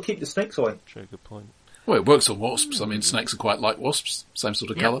 Maybe it'll keep the snakes away. True, good point. well, it works on wasps. I mean, snakes are quite like wasps, same sort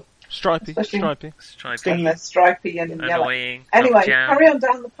of Yeah. colour. Stripy. Stripey. And they're stripy and in yellow. Annoying. Anyway, jam. carry on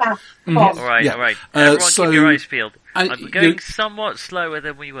down the path. Come on. All right, Yeah. all right. Everyone so- keep your eyes peeled. and I'm going you- somewhat slower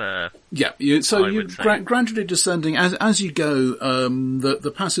than we were. Yeah, so I you're would say. gradually descending as you go.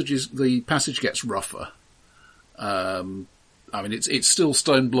 The passage gets rougher. I mean, it's still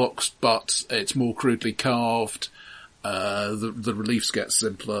stone blocks, but it's more crudely carved. The reliefs get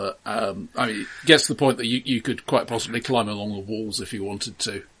simpler. I mean, it gets to the point that you could quite possibly climb along the walls if you wanted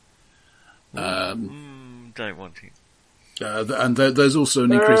to. Don't want to. And there's also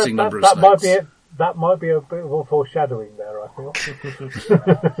an increasing number of snakes. That might be a bit of a foreshadowing there, I feel.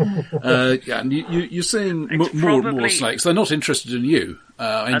 And you're seeing more and more snakes. They're not interested in you.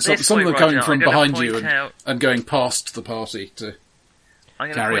 Some of them are coming from behind you and going past the party to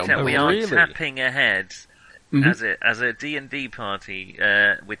carry on. We are tapping ahead. Mm-hmm. As a D&D party,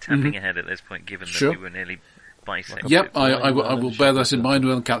 we're tapping ahead at this point, given that we were nearly bisected. Yep, I will bear that in mind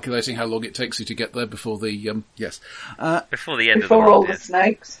when calculating how long it takes you to get there before the before the end before of the world. All the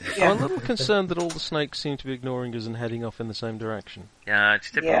snakes. Yeah. I'm a little concerned that all the snakes seem to be ignoring us and heading off in the same direction. Yeah, it's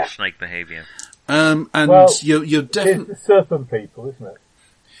typical snake behaviour. You're definitely serpent people, isn't it?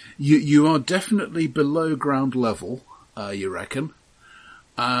 You are definitely below ground level. You reckon?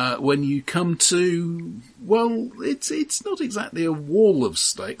 When you come to, well, it's not exactly a wall of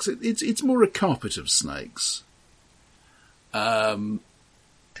snakes. It's more a carpet of snakes. Remember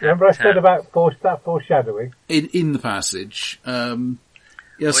I said about that foreshadowing? In the passage. Are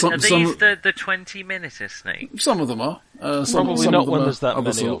these the 20-minute snakes? Some of them are. Probably not when there's that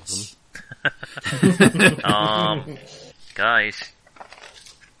many of them. Guys.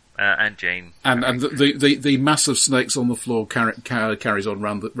 And Jane. And the mass of snakes on the floor carries on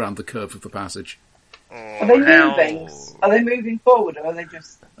round the curve of the passage. Are they moving? Are they moving forward, or are they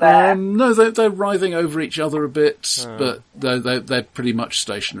just there? No, they're writhing over each other a bit, but they're pretty much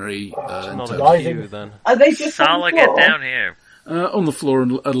stationary. Not a few, then. Are they just Sala, get down here. On the floor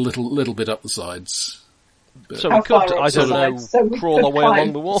and a little bit up the sides. But so we could, I don't know, crawl our way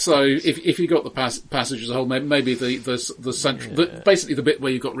along the wall. So if you got the passage as a whole, maybe the central, basically the bit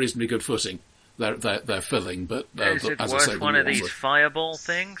where you've got reasonably good footing, they're filling. But is it as worth I say, one of these fireball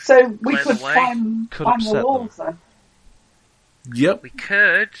things? So we could climb the walls then. Yep, we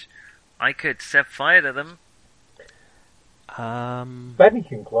could. I could set fire to them. Benny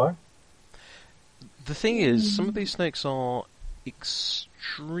can climb. The thing is, some of these snakes are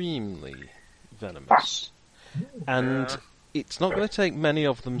extremely venomous. And it's not going to take many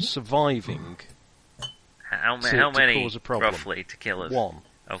of them surviving. How many, roughly, to kill us? One.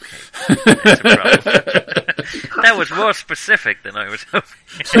 Okay. That's a problem. That was more specific than I was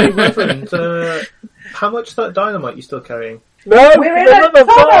hoping. So, Reverend, how much dynamite are you still carrying? No, we're in a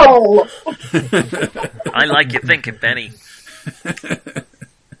tunnel! I like your thinking, Benny.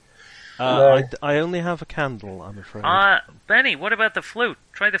 I only have a candle, I'm afraid. Benny, what about the flute?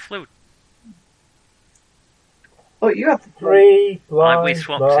 Try the flute. Oh, you have the flute. We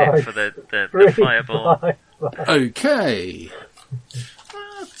swapped it for the fireball. Okay.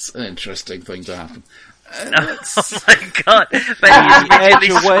 That's an interesting thing to happen. Oh my god! Benny, edge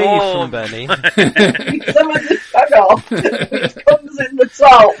away from Benny. Someone just fuck off. Which comes in the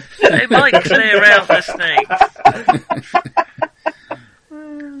top. It might clear out the snakes.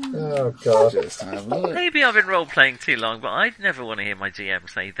 Oh god. Just have a look. Maybe I've been role-playing too long, but I'd never want to hear my GM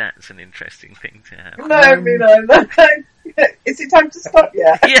say that's an interesting thing to have. No. Is it time to stop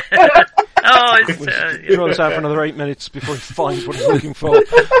yet? Yeah. Oh, it's... He runs out for another 8 minutes before he finds what he's looking for.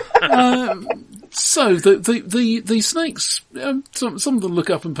 So the snakes, some of them look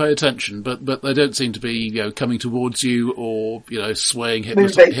up and pay attention, but they don't seem to be coming towards you or swaying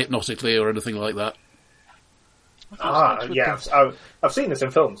hypnotically or anything like that. Yeah, I've seen this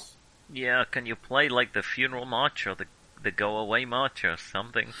in films. Yeah, can you play like the funeral march or the go away march or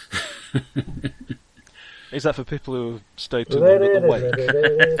something? Is that for people who have stayed too long at the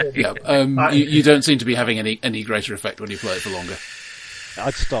wake? Yeah, you don't seem to be having any greater effect when you play it for longer.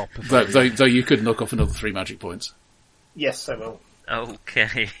 I'd stop. Though you could knock off another 3 magic points. Yes, I will.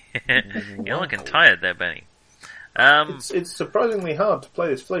 Okay. You're looking tired there, Benny. It's surprisingly hard to play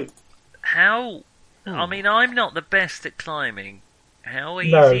this flute. How... I mean, I'm not the best at climbing. How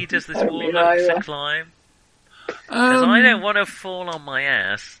easy does this wall look to climb? Because I don't want to fall on my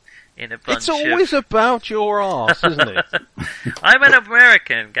ass in a bunch It's always about your ass, isn't it? I'm an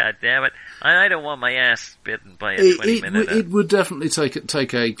American, goddammit. I don't want my ass bitten by a 20-minute. It would definitely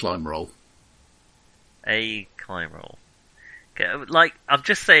take a climb roll. A climb roll. Like, I'm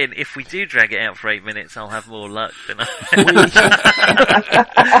just saying, if we do drag it out for 8 minutes, I'll have more luck than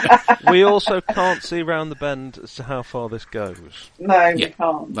We also can't see round the bend as to how far this goes. No, we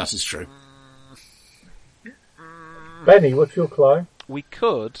can't. That is true. Benny, what's your climb? We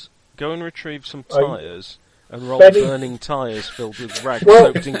could go and retrieve some tyres and roll burning tyres filled with rags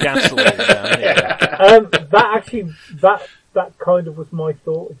soaked in gasoline down here. That kind of was my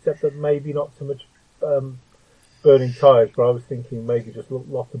thought, except that maybe not so much burning tyres, but I was thinking maybe just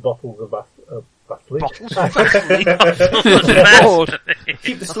lots of bottles of Vaseline. Bottles of Vaseline?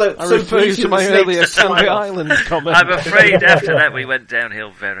 Keep the slow. I refer you to my earlier Canby Island comment. I'm afraid after that we went downhill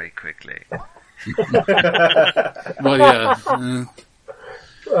very quickly. Well, yeah.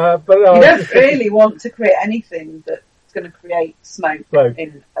 But you don't really want to create anything that's going to create smoke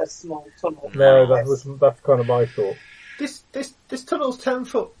in a small tunnel. No, that's kind of my thought. This tunnel's 10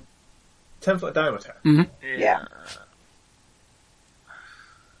 foot diameter. Mm-hmm. Yeah.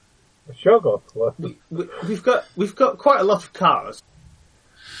 A Shoggoth one. We've got quite a lot of cars.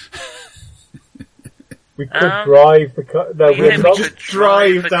 We could drive the car. No, we not could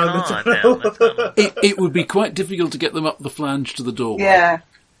drive down the tunnel. It would be quite difficult to get them up the flange to the doorway. Yeah.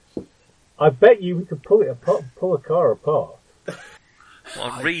 I bet you we could pull a car apart.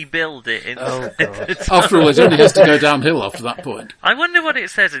 Or rebuild it in After all, it only has to go downhill after that point. I wonder what it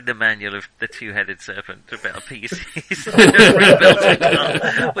says in the manual of the two-headed serpent about PCs. Rebuilt a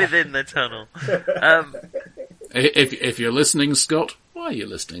car within the tunnel. If you're listening, Scott, why are you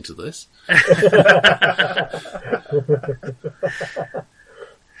listening to this?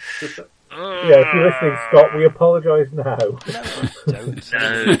 Yeah, if you're listening, Scott, we apologise now. Don't.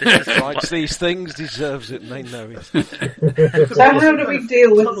 No, this is Writes these things, deserves it, they know it. So how do we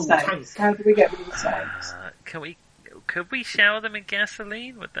deal with the snakes? How do we get rid of the snakes? Could we shower them in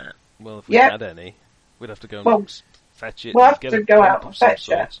gasoline with that? Well, if we had any, we'd have to go and fetch it. We'll have get to a go pump out and of some fetch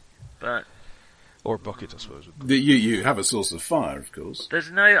it. But or a bucket, I suppose. You have a source of fire, of course. there's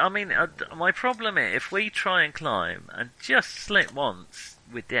no, I mean, my problem is, if we try and climb and just slip once,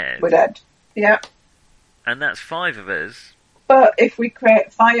 we're dead. We're dead. Yeah. And that's 5 of us. But if we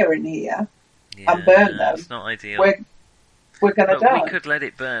create fire in here and burn them, it's not ideal. we're going to die. We could let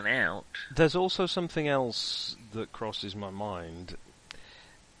it burn out. There's also something else that crosses my mind.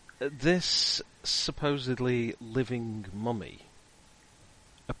 This supposedly living mummy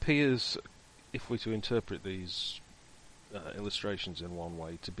appears, if we're to interpret these illustrations in one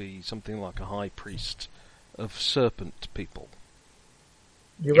way, to be something like a high priest of serpent people.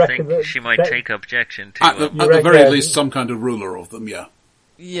 You think she might take objection to at the very least, some kind of ruler of them, yeah.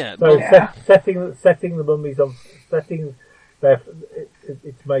 Yeah. So setting the mummies on, setting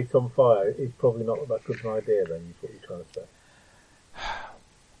its mates on fire is probably not that good an idea. Then is what you're trying to say.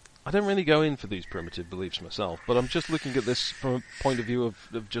 I don't really go in for these primitive beliefs myself, but I'm just looking at this from a point of view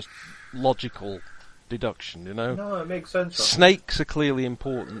of just logical deduction. You know, no, it makes sense. Snakes are clearly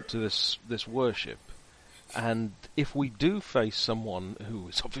important to this worship. And if we do face someone who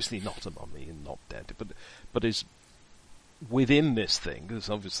is obviously not a mummy and not dead, but is within this thing, has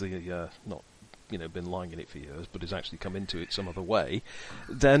obviously not been lying in it for years, but has actually come into it some other way,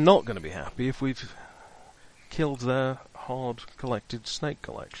 they're not going to be happy if we've killed their hard collected snake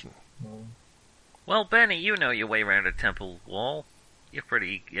collection. Well, Benny, you know your way around a temple wall. You're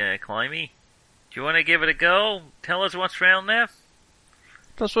pretty climby. Do you want to give it a go? Tell us what's round there?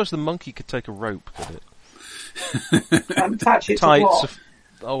 I suppose the monkey could take a rope, could it? Attach it to Tights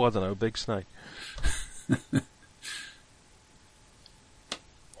what? I don't know, big snake. I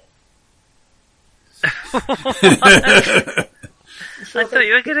thought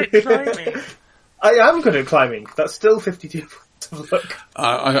you were good at climbing. I am good at climbing. That's still 52 points of luck.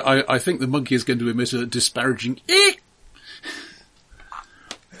 I think the monkey is going to emit a disparaging eek!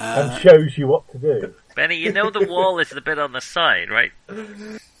 And shows you what to do. Benny, you know the wall is the bit on the side, right?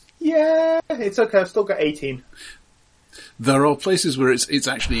 Yeah, it's okay. I've still got 18. There are places where it's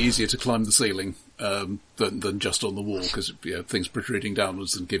actually easier to climb the ceiling than just on the wall, because things protruding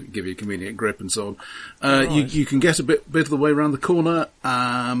downwards and give you a convenient grip and so on. Right. You can get a bit of the way around the corner.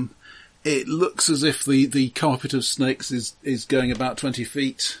 It looks as if the carpet of snakes is going about 20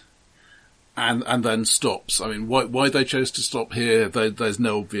 feet and then stops. I mean, why they chose to stop here, there's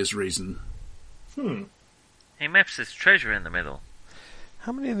no obvious reason. Hey, Maps, there's treasure in the middle.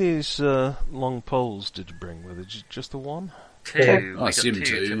 How many of these long poles did you bring with it? Just the one? 2. I assume we got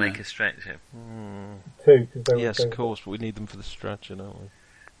 2 2 to make a stretcher. 2. Yes, of course, but we need them for the stretcher, don't we?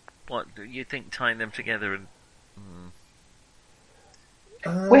 What, do you think tying them together and...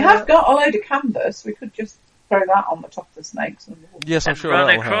 We have got a load of canvas. We could just throw that on the top of the snakes. Yes, I'm sure run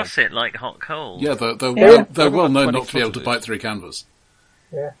that'll across help. it like hot coals. Yeah, they're well known not to be able to bite through canvas.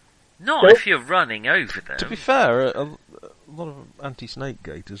 Yeah. Not if you're running over them. To be fair, a lot of anti-snake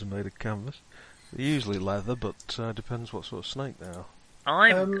gaiters are made of canvas. They're usually leather, but depends what sort of snake they are.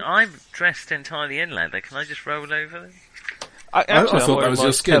 I'm dressed entirely in leather. Can I just roll over them? I thought that was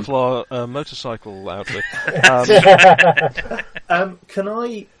your skin. Kevlar motorcycle outfit. Can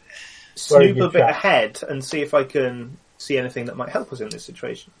I snoop a bit ahead and see if I can see anything that might help us in this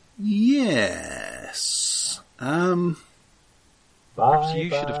situation? Yes. Perhaps you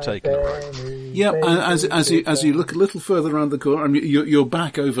should have taken a rope. Yeah, as you look a little further around the corner, I mean, you're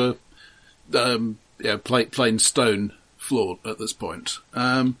back over plain stone floor at this point.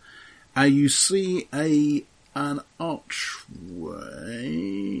 You see an archway.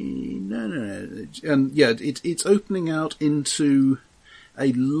 No. And yeah, it's opening out into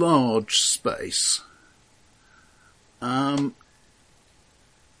a large space.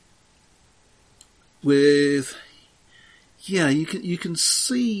 With, yeah, you can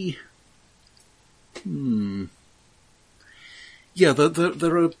see. Yeah,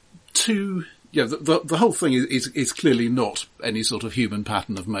 there are two. Yeah, the whole thing is clearly not any sort of human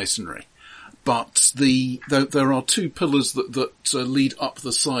pattern of masonry, but there are two pillars that lead up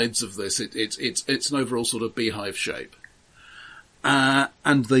the sides of this. It's an overall sort of beehive shape,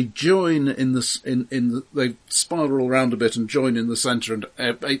 and they join they spiral around a bit and join in the centre,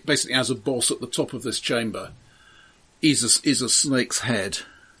 and basically as a boss at the top of this chamber is a snake's head,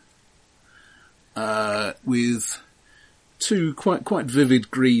 with two quite vivid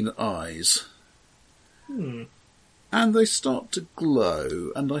green eyes. And they start to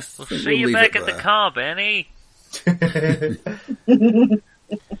glow, and I think we'll see we'll you leave back it at there. the car, Benny.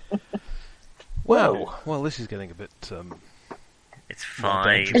 Well, this is getting a bit. It's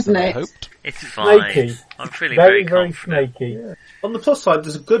fine, isn't it? Hoped. It's fine. Snaky. I'm feeling Very, very very confident. snaky. Yeah. On the plus side,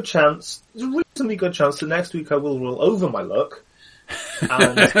 there's a reasonably good chance that next week I will roll over my luck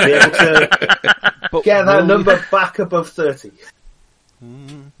and be able to But get that will number back above 30.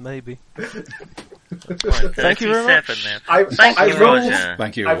 Maybe. Right, Thank you very much. 37 now. I rolled, Roger.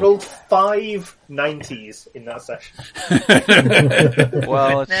 Thank you. I rolled 5 90s in that session.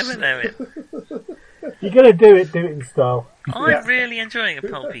 Well, Never know it. You're going to do it in style. I'm really enjoying a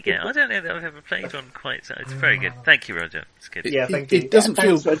pulpy game. I don't know that I've ever played one quite so. It's very good. Thank you, Roger. It's good. Yeah, thank you. It doesn't Yeah,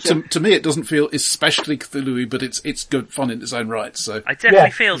 feel thanks, Roger. to me. It doesn't feel especially Cthulhu-y, but it's good fun in its own right. So I definitely Yeah.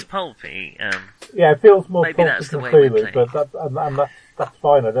 feels pulpy. Yeah, it feels more Maybe that's pulpy the than way we're Cthulhu, but that's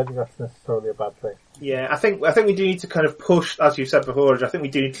fine. I don't think that's necessarily a bad thing. Yeah, I think we do need to kind of push, as you said before, Roger, I think we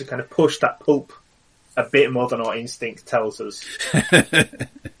do need to kind of push that pulp a bit more than our instinct tells us. Good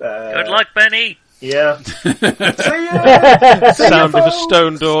luck, Benny. Yeah. See ya! Sound of a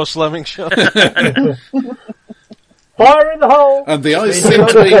stone door slamming shut. Fire in the hole! and the eyes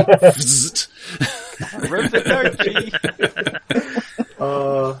simply.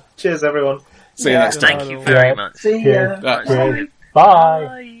 Cheers, everyone. See you next time. Thank you very much. See ya. That's Right, Great. Bye.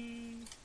 Bye.